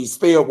 but he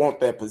still want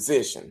that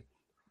position.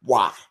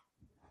 Why?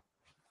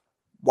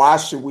 Why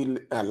should we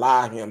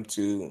allow him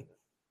to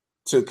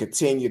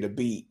continue to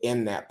be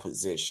in that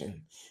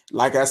position?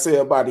 Like I said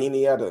about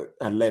any other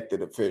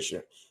elected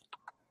official,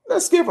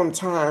 let's give him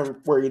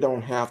time where he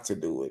don't have to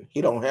do it.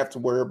 He don't have to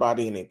worry about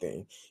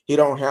anything. He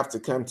don't have to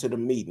come to the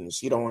meetings.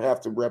 He don't have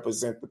to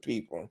represent the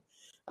people.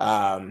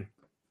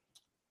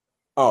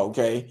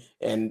 Okay.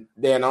 And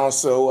then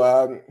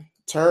also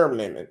term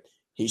limit.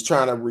 He's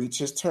trying to reach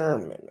his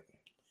term limit.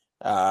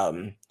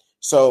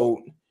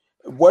 So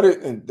what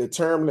is the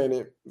term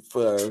limit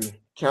for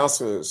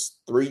council is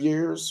 3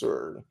 years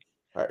or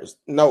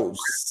no,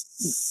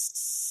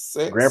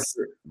 6?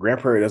 Grand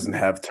Prairie doesn't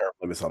have term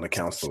limits on the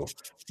council,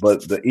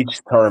 but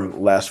each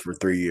term lasts for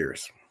 3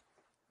 years.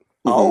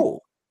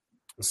 Oh.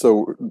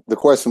 So the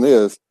question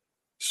is,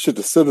 should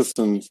the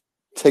citizens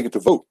take it to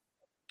vote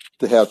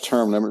to have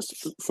term limits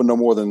for no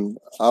more than,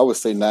 I would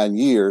say, 9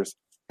 years?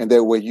 And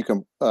that way you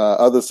can,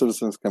 other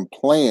citizens can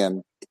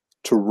plan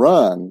to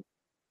run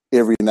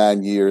every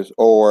 9 years,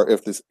 or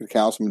if the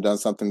councilman done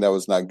something that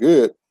was not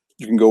good,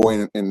 you can go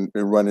in and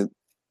run it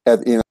at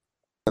the end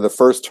of the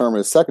first term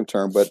and second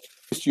term. But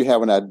you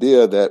have an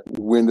idea that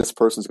when this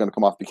person is going to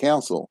come off the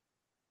council,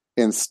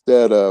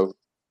 instead of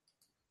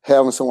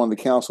having someone on the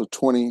council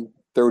 20,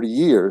 30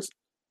 years,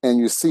 and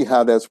you see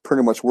how that's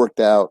pretty much worked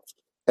out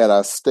at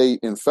our state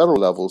and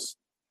federal levels,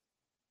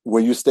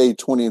 where you stay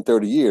 20 and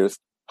 30 years,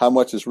 how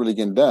much is really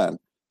getting done.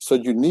 So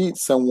you need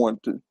someone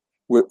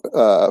with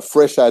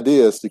fresh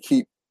ideas to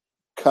keep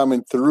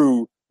coming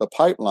through the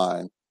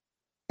pipeline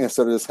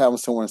instead of just having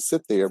someone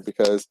sit there,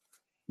 because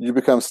you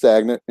become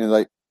stagnant and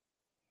like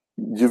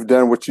you've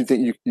done what you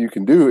think you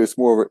can do. It's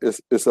more of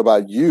it's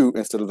about you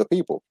instead of the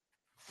people.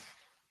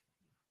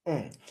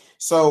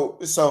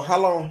 So how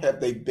long have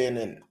they been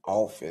in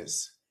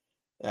office?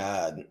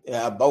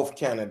 Both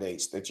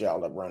candidates that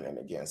y'all are running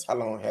against, how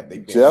long have they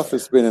been? Jeff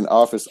has been in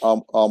office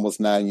almost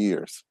 9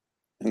 years.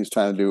 He's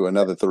trying to do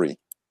another 3.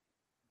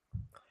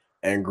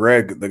 And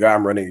Greg, the guy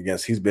I'm running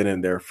against, he's been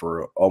in there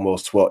for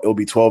almost 12. It'll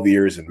be 12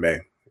 years in May.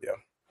 Yeah.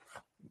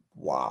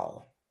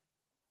 Wow.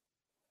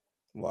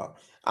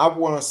 I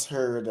once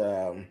heard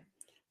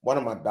one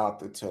of my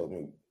doctors told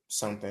me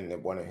something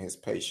that one of his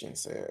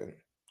patients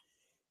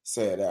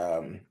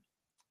said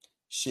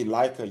she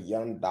like a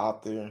young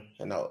doctor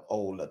and an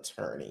old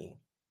attorney.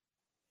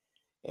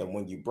 And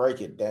when you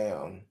break it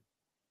down,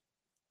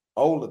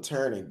 old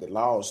attorney, the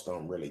laws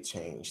don't really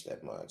change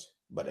that much.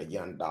 But a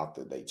young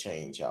doctor, they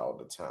change all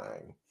the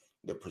time.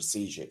 The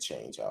procedure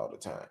change all the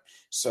time.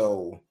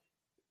 So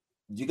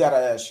you got to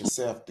ask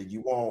yourself, do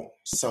you want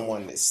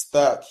someone that's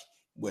stuck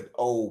with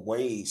old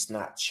ways,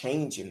 not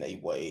changing their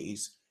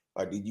ways?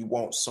 Or do you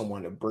want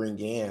someone to bring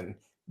in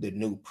the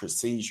new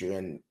procedure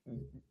and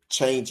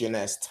changing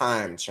as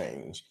time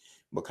change?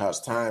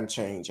 Because time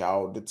change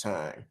all the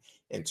time.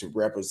 And to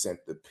represent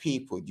the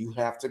people, you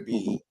have to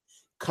be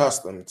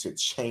accustomed to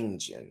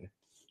changing.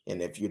 And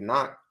if you're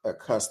not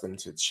accustomed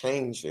to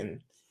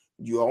changing,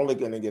 you're only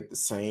going to get the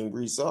same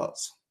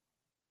results.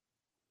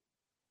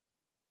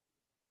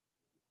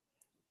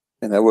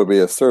 And that would be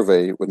a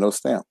survey with no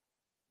stamp.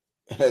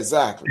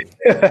 Exactly.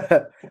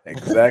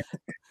 Exactly.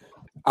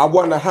 I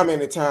wonder how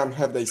many times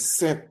have they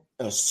sent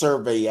a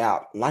survey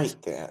out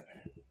like that?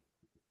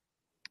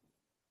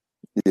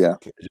 Yeah.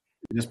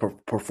 Just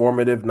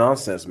performative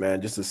nonsense,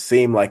 man. Just to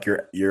seem like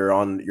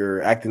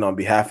you're acting on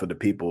behalf of the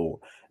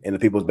people in the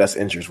people's best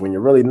interest when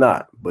you're really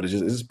not. But it's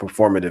just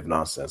performative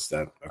nonsense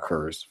that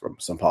occurs from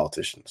some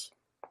politicians.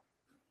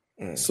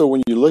 So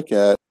when you look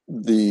at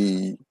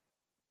the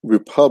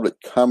Republic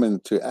coming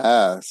to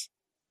ask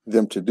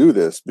them to do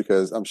this,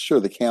 because I'm sure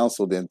the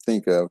council didn't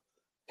think of,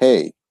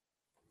 hey,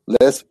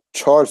 let's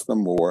charge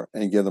them more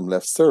and give them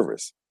less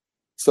service.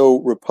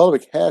 So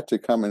Republic had to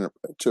come in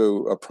to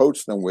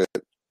approach them with,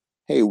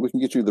 hey, we can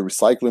get you the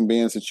recycling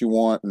bins that you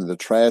want and the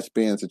trash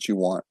bins that you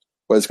want,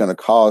 but it's going to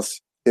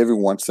cost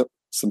everyone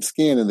some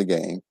skin in the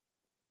game.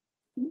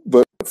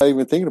 But if I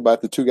even thinking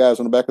about the two guys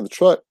on the back of the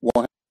truck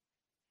won't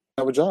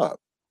have a job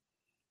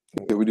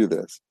if we do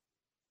this.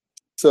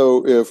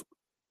 So if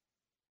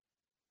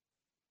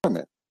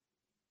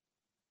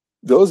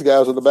those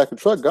guys on the back of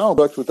the truck gone,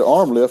 but with the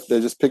arm lift, they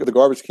just pick up the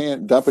garbage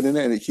can, dump it in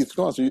there, and it keeps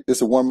going. So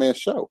it's a one-man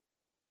show.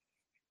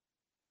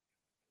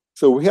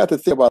 So we have to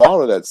think about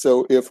all of that.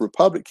 So if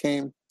Republic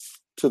came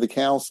to the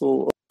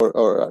council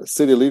or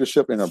city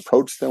leadership and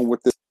approached them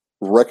with this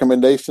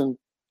recommendation,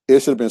 it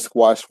should have been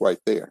squashed right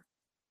there.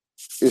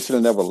 It should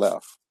have never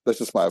left. That's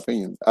just my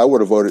opinion. I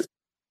would have voted.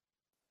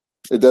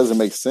 It doesn't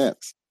make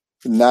sense.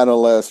 Not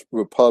unless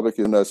Republic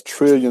gives us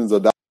trillions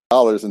of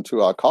dollars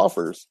into our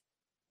coffers,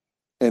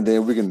 and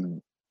then we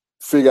can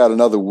figure out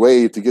another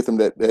way to get them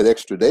that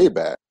extra day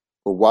back.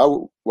 But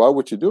why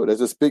would you do it? There's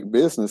this big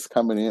business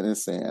coming in and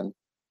saying,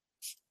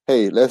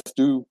 hey, let's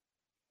do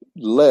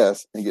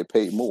less and get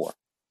paid more.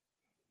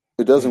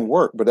 It doesn't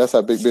work, but that's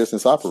how big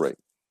business operate.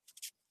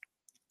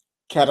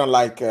 Kind of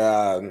like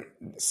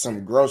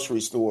some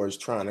grocery stores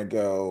trying to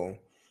go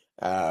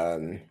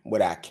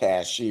without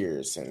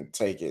cashiers and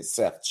take it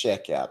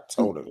self-checkout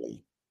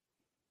totally.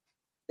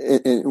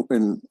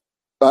 And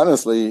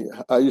honestly,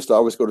 I used to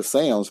always go to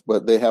Sam's,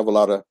 but they have a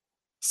lot of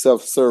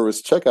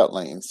self-service checkout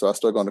lanes. So I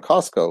started going to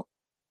Costco.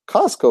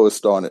 Costco is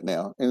starting it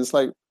now. And it's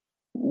like,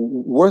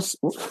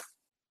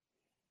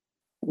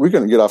 we're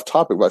going to get off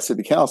topic by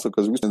city council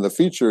because we're in the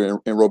future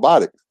in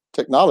robotic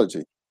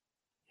technology.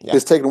 Yeah.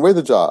 It's taking away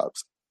the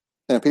jobs.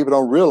 And people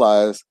don't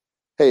realize,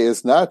 hey,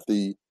 it's not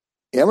the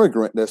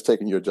immigrant that's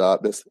taking your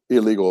job that's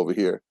illegal over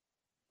here.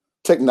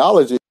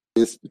 Technology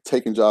is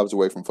taking jobs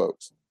away from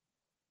folks.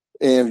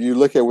 And if you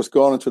look at what's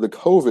gone into the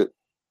COVID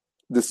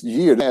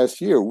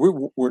last year,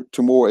 we're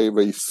to more of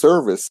a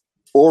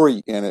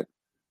service-oriented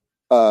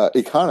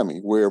economy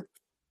where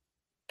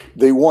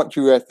they want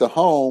you at the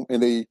home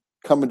and they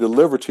come and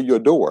deliver to your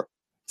door.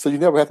 So you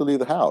never have to leave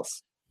the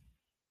house.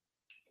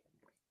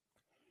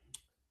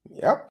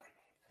 Yep.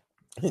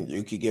 And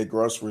you could get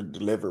grocery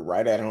delivered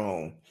right at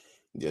home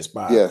just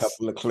by a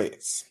couple of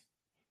clicks.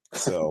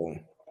 So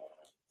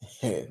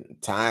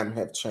time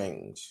have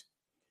changed.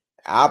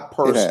 I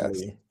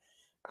personally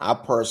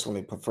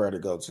prefer to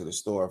go to the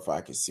store if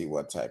I can see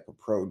what type of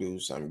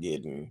produce I'm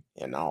getting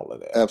and all of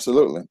that.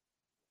 Absolutely.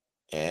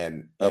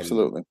 And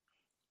absolutely.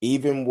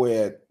 Even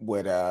with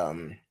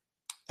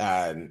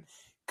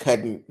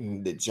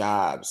cutting the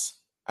jobs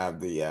of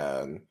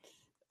the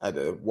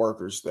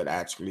workers that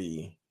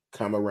actually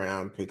come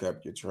around, pick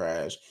up your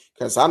trash.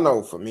 Because I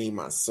know for me,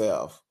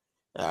 myself,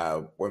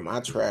 with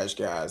my trash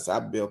guys, I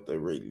built a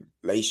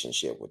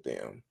relationship with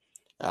them,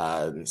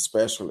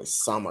 especially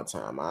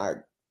summertime. I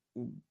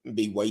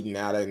be waiting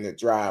out in the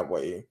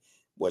driveway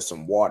with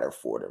some water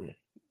for them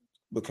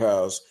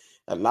because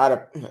a lot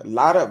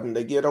of them,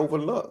 they get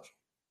overlooked.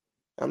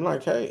 I'm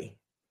like, hey,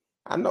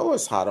 I know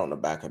it's hot on the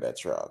back of that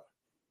truck.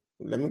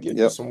 Let me get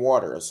you some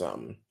water or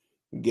something.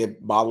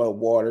 Get bottled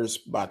waters,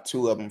 buy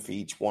 2 of them for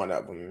each one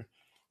of them.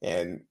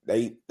 And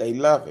they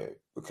love it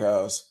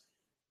because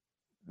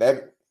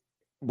that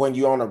when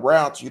you're on a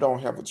route, you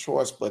don't have a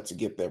choice but to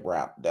get that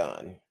route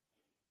done.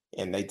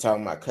 And they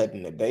talking about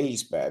cutting the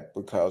days back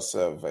because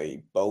of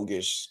a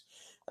bogus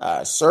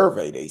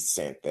survey they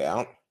sent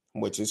out,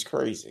 which is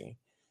crazy.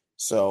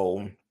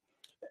 So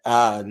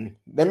let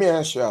me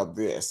ask y'all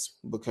this,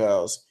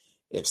 because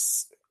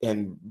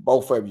and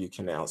both of you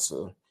can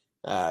answer.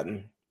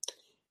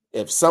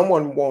 If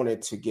someone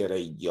wanted to get a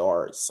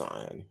yard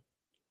sign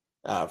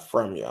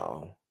from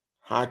y'all,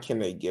 how can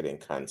they get in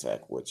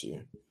contact with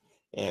you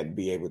and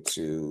be able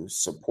to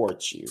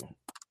support you?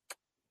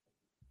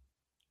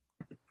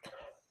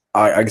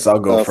 I guess I'll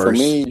go first. For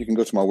me, you can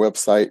go to my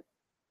website.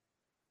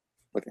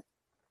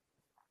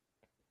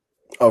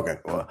 Okay.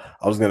 Well,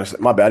 I was going to say,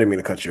 my bad. I didn't mean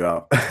to cut you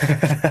out.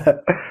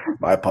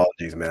 My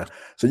apologies, man.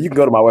 So you can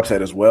go to my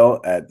website as well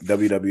at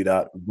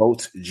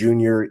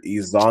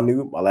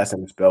www.votejuniorezanu. My last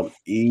name is spelled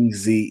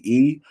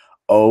EZEON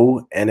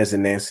as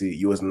in Nancy,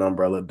 U as an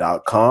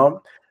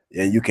umbrella.com.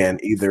 And you can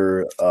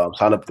either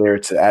sign up there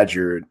to add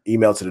your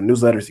email to the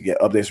newsletter to get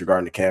updates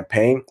regarding the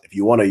campaign. If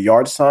you want a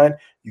yard sign,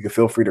 you can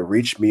feel free to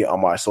reach me on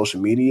my social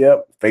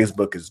media.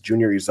 Facebook is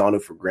Junior Ezanu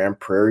for Grand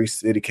Prairie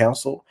City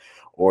Council.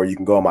 Or you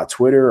can go on my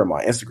Twitter or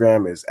my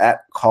Instagram is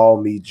at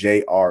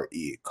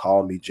CallMeJRE.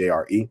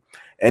 CallMeJRE.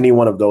 Any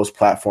one of those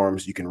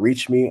platforms, you can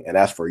reach me and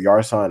ask for a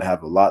yard sign. I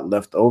have a lot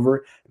left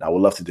over, and I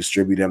would love to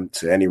distribute them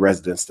to any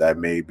residents that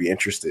may be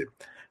interested.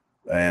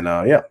 And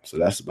so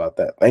that's about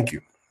that. Thank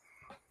you.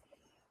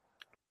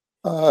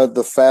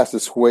 The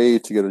fastest way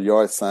to get a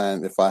yard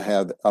sign, if I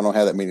don't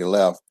have that many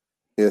left,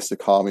 is to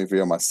call me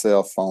via my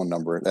cell phone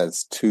number.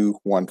 That's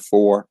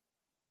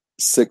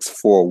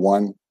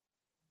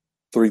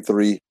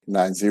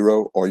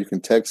 214-641-3390, or you can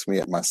text me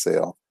at my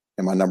cell,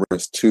 and my number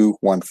is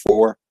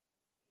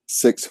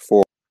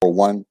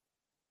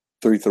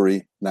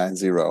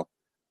 214-641-3390.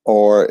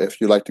 Or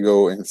if you'd like to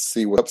go and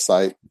see what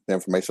website, the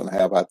information I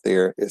have out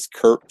there is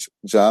Kurt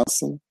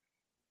Johnson,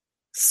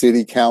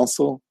 City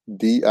Council,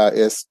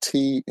 DIST,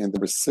 and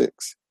number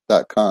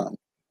 6.com.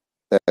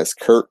 That's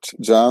Kurt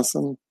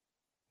Johnson,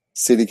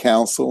 City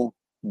Council,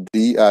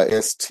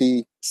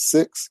 DIST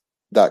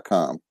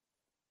 6.com.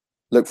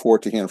 Look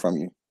forward to hearing from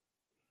you.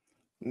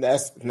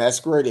 That's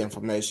great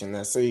information.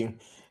 Now, see,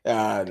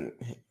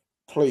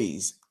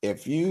 please,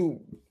 if you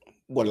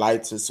would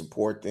like to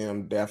support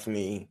them,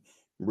 definitely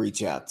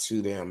reach out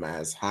to them.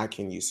 As how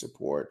can you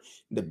support?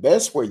 The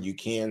best way you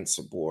can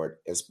support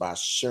is by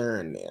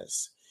sharing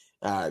this.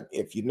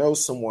 If you know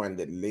someone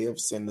that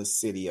lives in the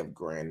city of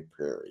Grand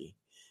Prairie,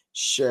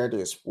 share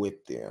this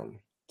with them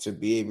to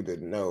be able to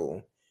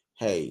know,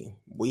 hey,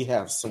 we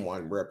have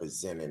someone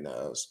representing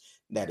us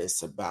that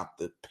is about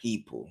the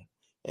people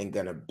and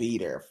gonna be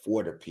there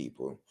for the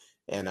people.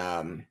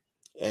 And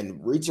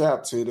reach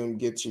out to them,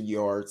 get your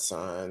yard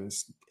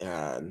signs,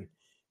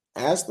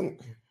 ask them,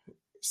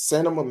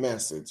 send them a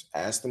message,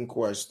 ask them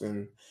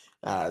question,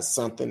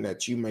 something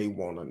that you may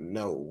want to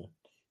know,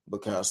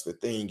 because the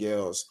thing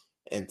is,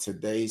 in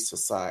today's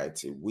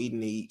society, we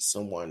need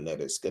someone that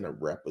is going to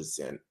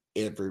represent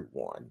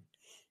everyone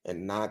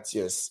and not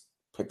just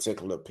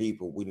particular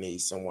people. We need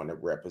someone to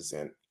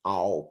represent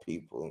all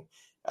people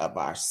of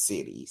our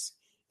cities.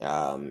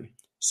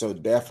 So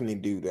definitely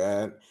do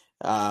that.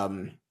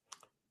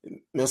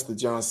 Mr.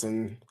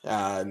 Johnson,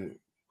 I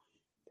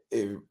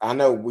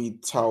know we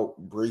talked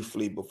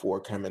briefly before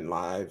coming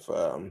live.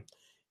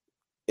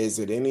 Is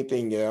it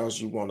anything else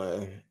you want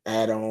to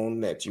add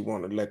on that you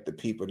want to let the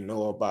people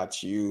know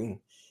about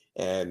you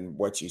and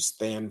what you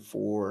stand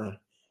for,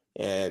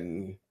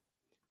 and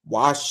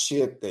why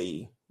should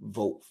they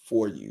vote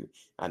for you?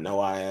 I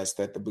know I asked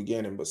at the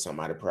beginning, but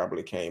somebody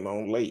probably came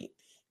on late.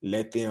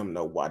 Let them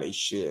know why they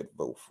should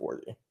vote for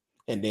you.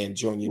 And then,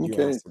 Junior, you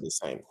Okay. answer the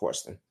same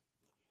question.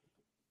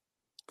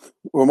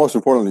 Well, most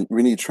importantly,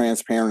 we need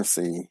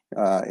transparency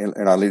in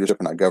our leadership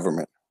and our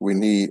government. We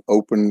need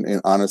open and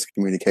honest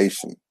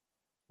communication.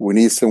 We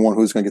need someone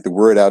who's going to get the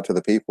word out to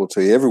the people,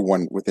 to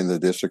everyone within the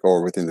district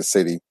or within the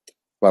city,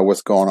 about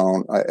what's going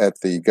on at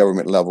the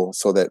government level,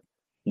 so that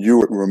you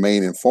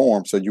remain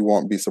informed, so you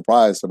won't be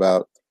surprised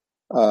about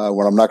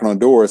when I'm knocking on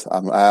doors,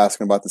 I'm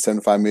asking about the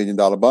 $75 million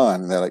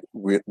bond, and they're like,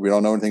 we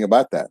don't know anything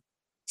about that.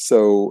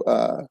 So,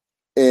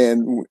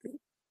 and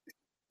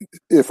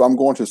if I'm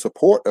going to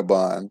support a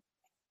bond,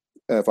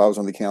 if I was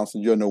on the council,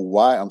 you'll know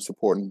why I'm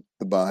supporting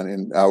the bond,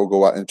 and I will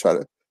go out and try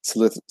to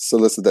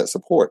solicit that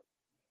support.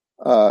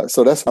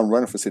 So that's why I'm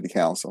running for city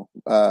council.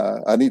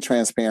 I need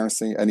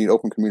transparency, I need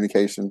open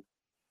communication,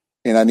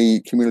 and I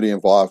need community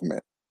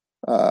involvement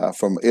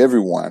from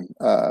everyone.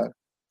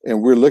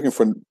 And we're looking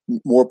for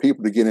more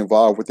people to get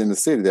involved within the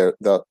city.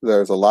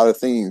 There's a lot of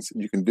things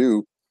you can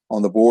do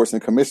on the boards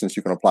and commissions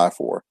you can apply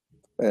for.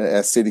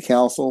 As city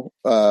council,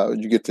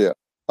 you get to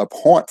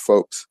appoint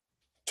folks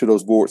to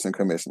those boards and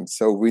commissions.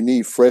 So we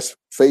need fresh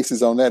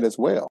faces on that as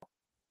well.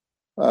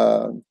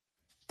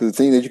 The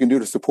thing that you can do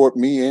to support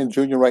me and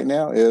Junior right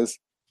now is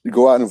you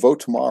go out and vote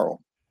tomorrow.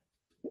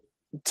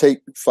 Take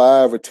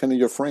 5 or 10 of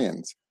your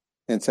friends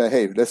and say,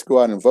 hey, let's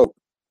go out and vote.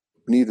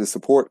 We need to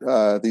support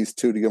these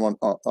two to get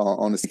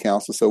on the city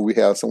council, so we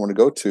have someone to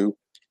go to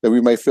that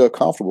we may feel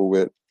comfortable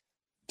with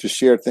to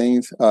share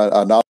things,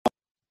 our knowledge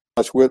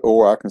with,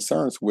 or our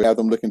concerns. We have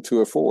them look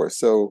into it for us.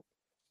 So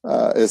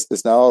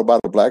it's not all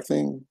about a black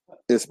thing.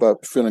 It's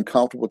about feeling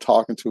comfortable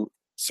talking to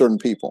certain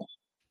people.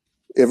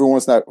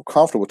 Everyone's not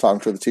comfortable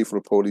talking to the chief of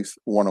the police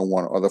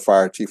one-on-one, or the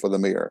fire chief, or the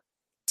mayor.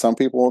 Some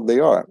people, they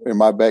are. In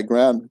my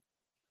background,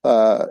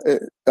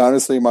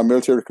 honestly, in my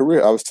military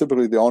career, I was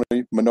typically the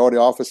only minority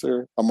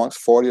officer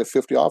amongst 40 or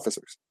 50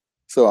 officers.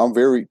 So I'm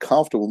very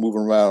comfortable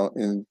moving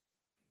around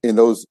in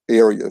those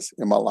areas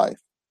in my life.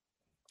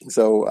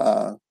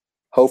 So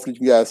hopefully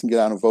you guys can get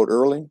out and vote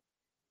early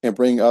and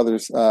bring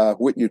others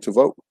with you to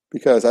vote,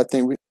 because I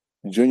think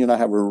Junior and I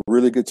have a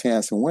really good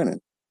chance in winning.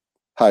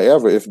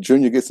 However, if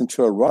Junior gets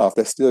into a runoff,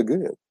 that's still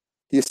good.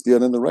 He's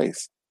still in the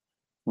race.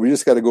 We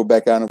just got to go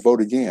back out and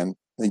vote again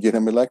and get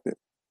him elected.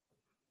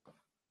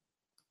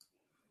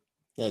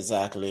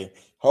 Exactly.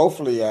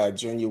 Hopefully,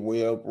 Junior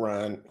will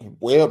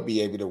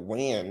be able to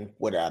win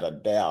without a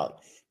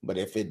doubt. But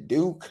if it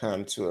do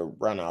come to a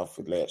runoff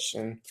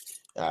election,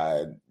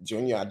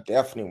 Junior, I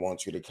definitely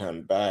want you to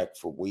come back,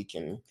 for we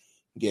can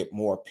get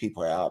more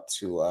people out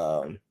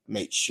to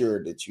make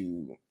sure that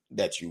you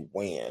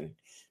win,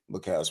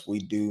 because we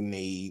do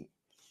need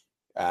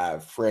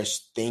fresh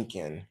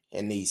thinking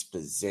in these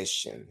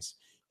positions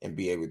and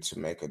be able to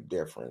make a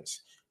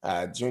difference.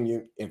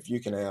 Junior, if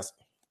you can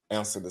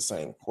answer the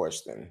same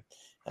question,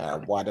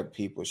 why the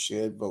people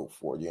should vote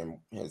for you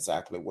and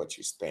exactly what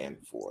you stand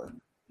for.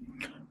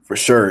 For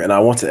sure. And I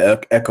want to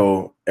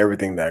echo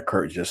everything that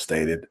Kurt just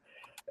stated.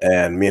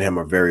 And me and him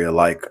are very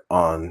alike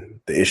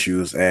on the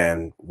issues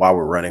and why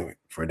we're running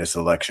for this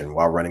election,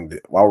 while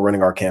we're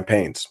running our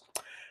campaigns.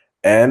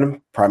 And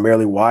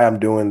primarily why I'm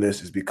doing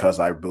this is because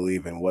I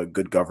believe in what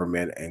good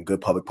government and good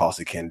public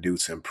policy can do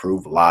to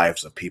improve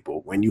lives of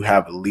people. When you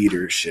have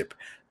leadership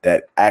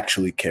that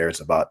actually cares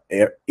about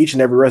each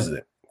and every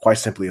resident, quite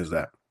simply as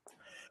that.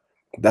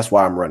 That's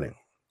why I'm running.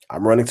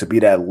 I'm running to be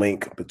that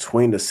link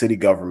between the city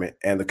government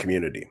and the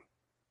community.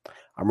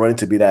 I'm running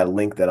to be that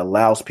link that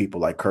allows people,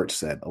 like Kurt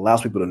said,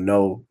 allows people to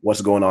know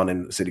what's going on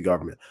in the city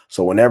government.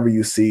 So whenever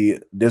you see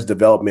this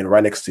development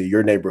right next to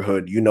your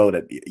neighborhood, you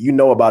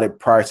know about it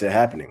prior to it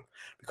happening.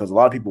 Because a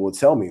lot of people will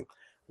tell me,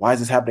 why is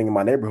this happening in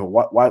my neighborhood?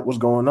 What's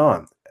going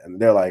on? And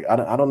they're like, I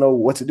don't know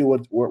what to do.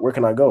 Where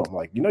can I go? I'm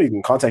like, you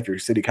can contact your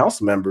city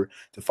council member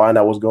to find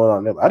out what's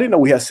going on. I didn't know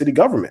we had city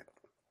government.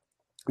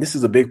 This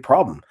is a big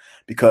problem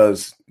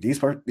because these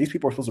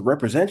people are supposed to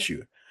represent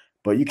you,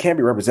 but you can't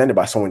be represented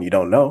by someone you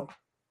don't know.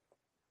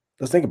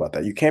 Let's think about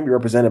that. You can't be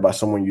represented by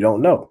someone you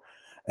don't know.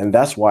 And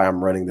that's why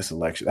I'm running this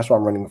election. That's why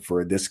I'm running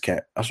for this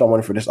That's why I'm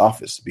running for this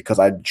office, because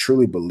I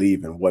truly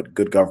believe in what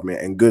good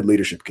government and good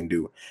leadership can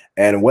do.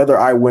 And whether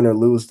I win or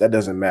lose, that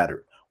doesn't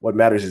matter. What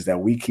matters is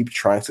that we keep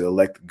trying to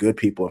elect good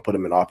people and put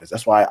them in office.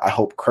 That's why I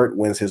hope Kurt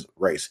wins his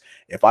race.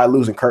 If I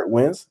lose and Kurt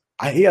wins,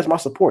 he has my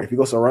support. If he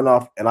goes to a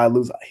runoff and I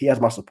lose, he has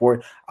my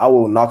support. I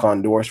will knock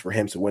on doors for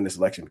him to win this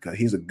election because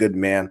he's a good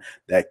man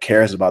that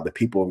cares about the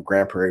people of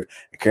Grand Prairie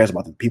and cares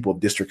about the people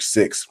of District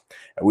 6.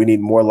 And we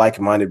need more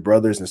like-minded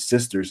brothers and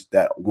sisters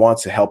that want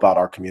to help out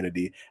our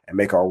community and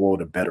make our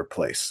world a better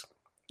place.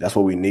 That's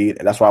what we need.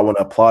 And that's why I want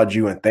to applaud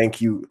you and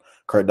thank you,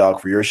 Kurt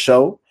Dog, for your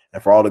show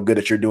and for all the good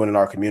that you're doing in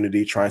our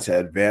community, trying to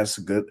advance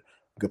good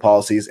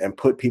policies and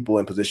put people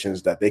in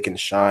positions that they can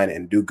shine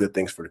and do good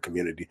things for the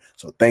community.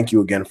 So thank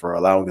you again for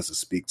allowing us to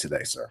speak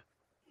today, sir.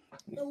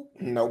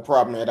 No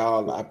problem at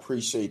all. I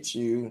appreciate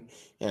you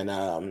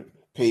and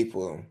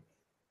people.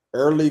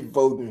 Early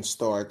voting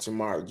start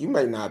tomorrow. You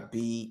may not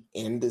be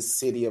in the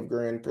city of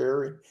Grand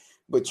Prairie,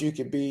 but you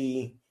could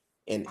be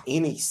in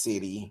any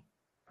city.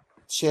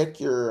 Check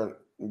your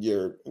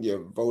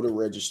voter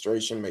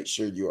registration. Make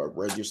sure you are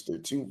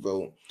registered to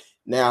vote.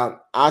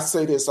 Now, I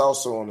say this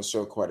also on the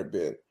show quite a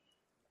bit.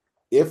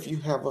 If you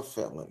have a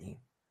felony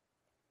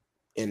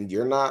and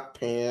you're not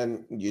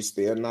paying, you're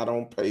still not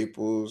on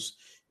papers,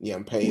 you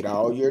haven't paid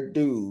all your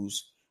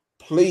dues,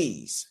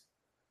 please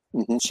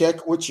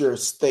check with your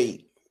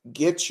state.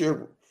 Get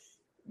your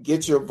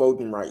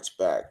voting rights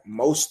back.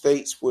 Most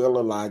states will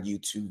allow you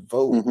to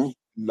vote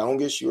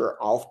long as you're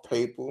off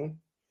paper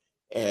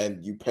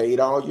and you paid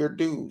all your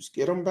dues.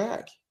 Get them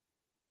back.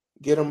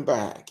 Get them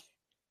back.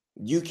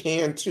 You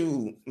can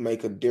too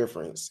make a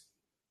difference.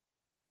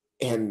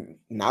 And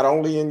not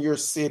only in your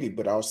city,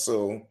 but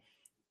also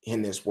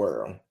in this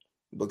world,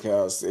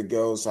 because it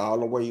goes all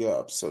the way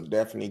up. So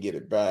definitely get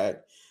it back.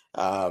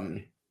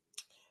 I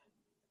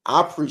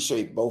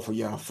appreciate both of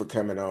y'all for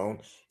coming on.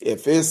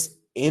 If it's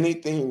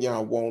anything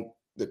y'all want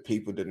the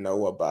people to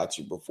know about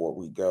you before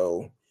we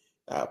go,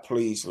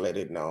 please let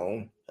it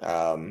know.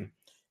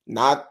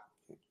 Not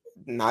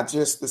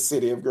just the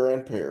city of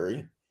Grand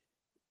Prairie,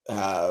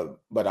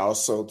 but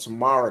also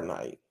tomorrow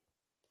night.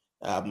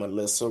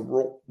 Melissa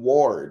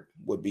Ward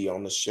would be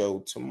on the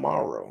show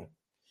tomorrow.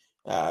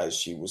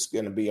 She was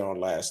going to be on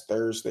last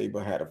Thursday,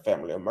 but had a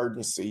family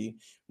emergency,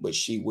 but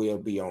she will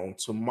be on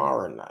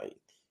tomorrow night.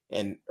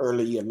 And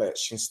early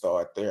elections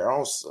start there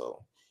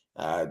also.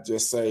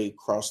 Just say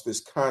across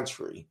this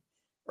country,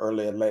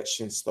 early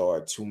elections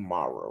start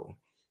tomorrow.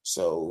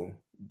 So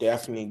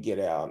definitely get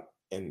out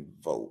and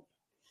vote.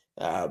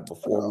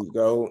 Before we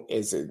go,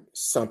 is it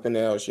something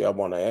else y'all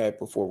want to add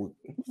before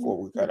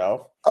we cut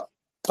off?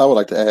 I would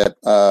like to add,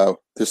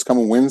 this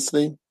coming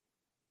Wednesday,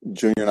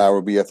 Junior and I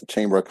will be at the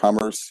Chamber of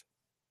Commerce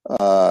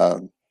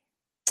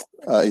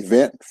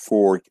event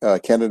for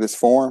Candidates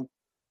Forum.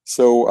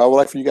 So I would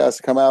like for you guys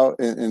to come out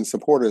and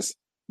support us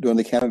during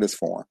the Candidates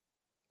Forum.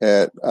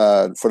 For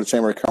the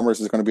Chamber of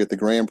Commerce, it's going to be at the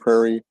Grand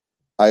Prairie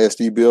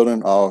ISD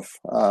building off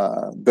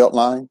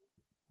Beltline.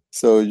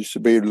 So you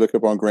should be able to look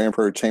up on Grand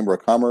Prairie Chamber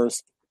of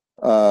Commerce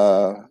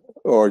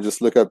or just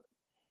look up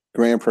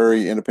Grand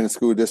Prairie Independent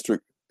School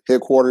District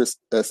headquarters.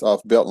 That's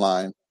off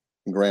Beltline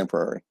in Grand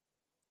Prairie.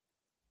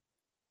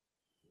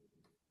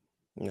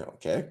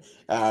 Okay.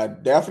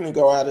 Definitely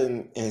go out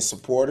and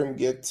support them.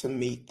 Get to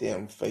meet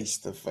them face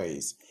to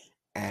face.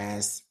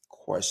 Ask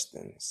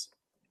questions.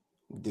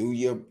 Do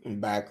your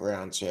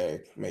background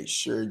check. Make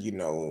sure you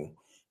know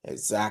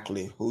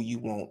exactly who you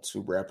want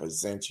to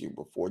represent you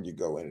before you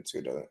go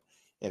into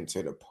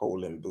the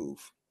polling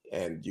booth,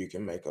 and you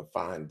can make a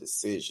fine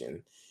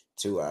decision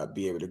to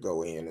be able to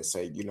go in and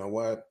say, you know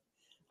what,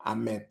 I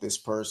met this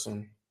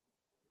person.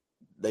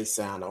 They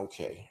sound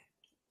okay.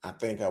 I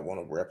think I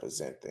want to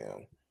represent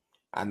them.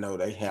 I know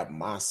they have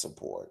my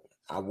support.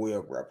 I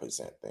will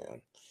represent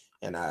them.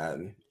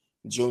 And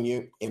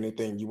Junior,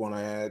 anything you want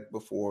to add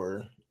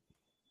before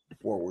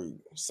we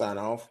sign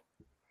off?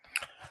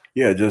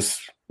 Yeah, just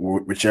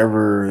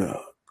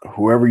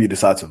whoever you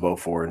decide to vote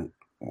for, and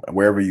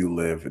wherever you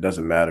live, it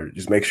doesn't matter.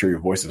 Just make sure your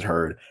voice is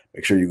heard.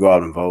 Make sure you go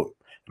out and vote.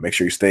 Make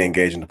sure you stay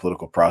engaged in the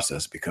political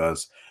process,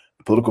 because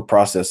the political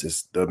process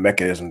is the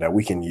mechanism that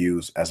we can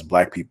use as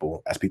Black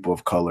people, as people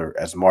of color,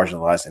 as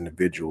marginalized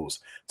individuals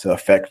to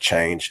affect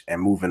change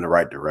and move in the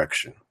right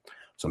direction.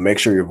 So make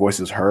sure your voice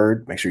is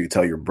heard. Make sure you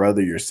tell your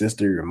brother, your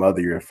sister, your mother,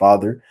 your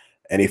father,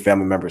 any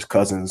family members,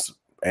 cousins,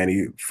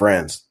 any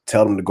friends,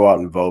 tell them to go out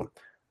and vote.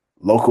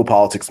 Local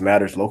politics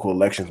matters. Local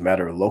elections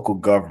matter. Local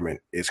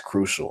government is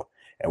crucial.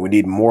 And we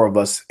need more of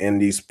us in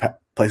these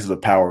places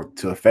of power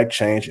to affect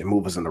change and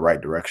move us in the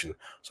right direction.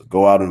 So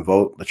go out and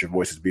vote. Let your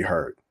voices be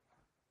heard.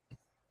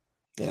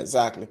 Yeah,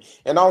 exactly.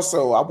 And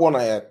also, I want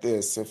to add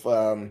this: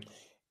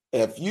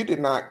 if you did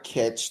not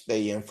catch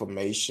the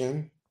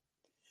information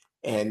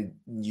and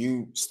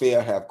you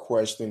still have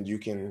questions, you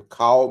can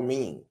call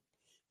me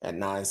at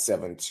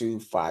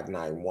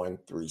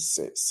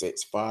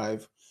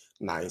 972-591-3665,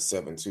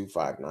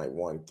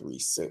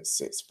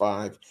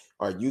 972-591-3665,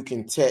 or you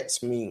can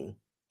text me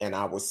and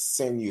I will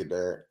send you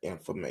their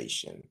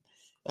information.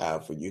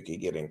 For you can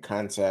get in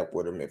contact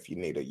with them if you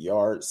need a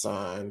yard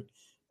sign.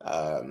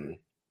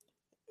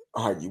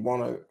 Or you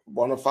want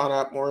to find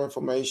out more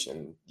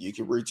information, you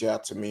can reach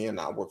out to me and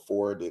I will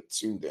forward it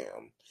to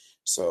them.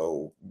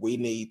 So we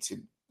need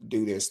to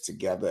do this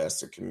together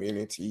as a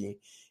community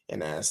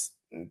and as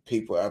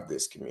people of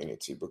this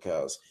community,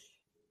 because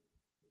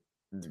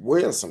we're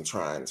in some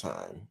trying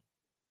time.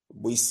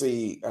 We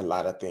see a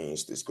lot of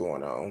things that's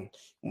going on.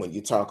 When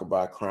you talk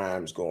about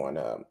crimes going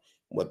up,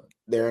 but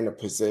they're in a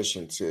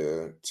position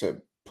to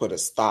put a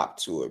stop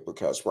to it,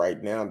 because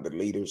right now the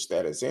leaders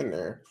that is in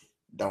there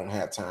don't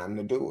have time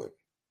to do it.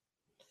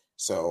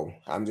 So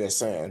I'm just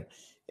saying,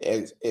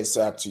 it's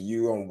up to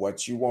you on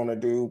what you want to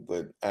do.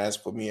 But as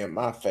for me and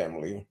my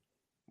family,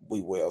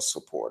 we will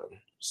support them.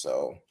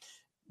 So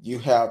you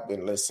have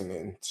been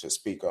listening to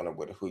Speak On It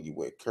with Who You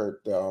With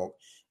Kurt Dog.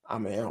 I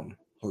am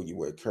Who You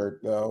With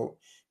Kurt Dog.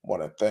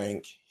 Want to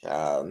thank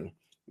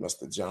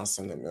Mr.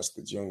 Johnson and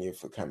Mr. Junior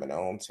for coming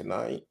on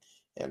tonight.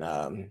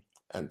 And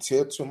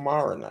until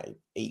tomorrow night,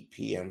 8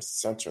 p.m.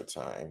 Central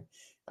Time,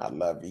 I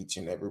love each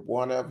and every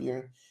one of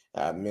you.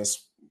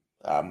 Miss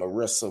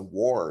Marissa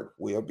Ward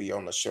will be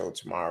on the show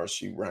tomorrow.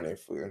 She running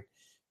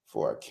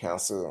for a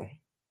council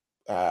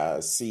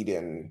seat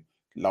in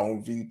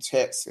Longview,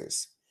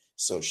 Texas.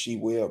 So she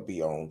will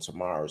be on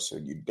tomorrow. So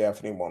you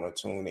definitely want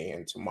to tune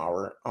in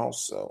tomorrow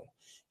also.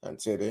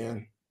 Until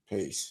then,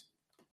 peace.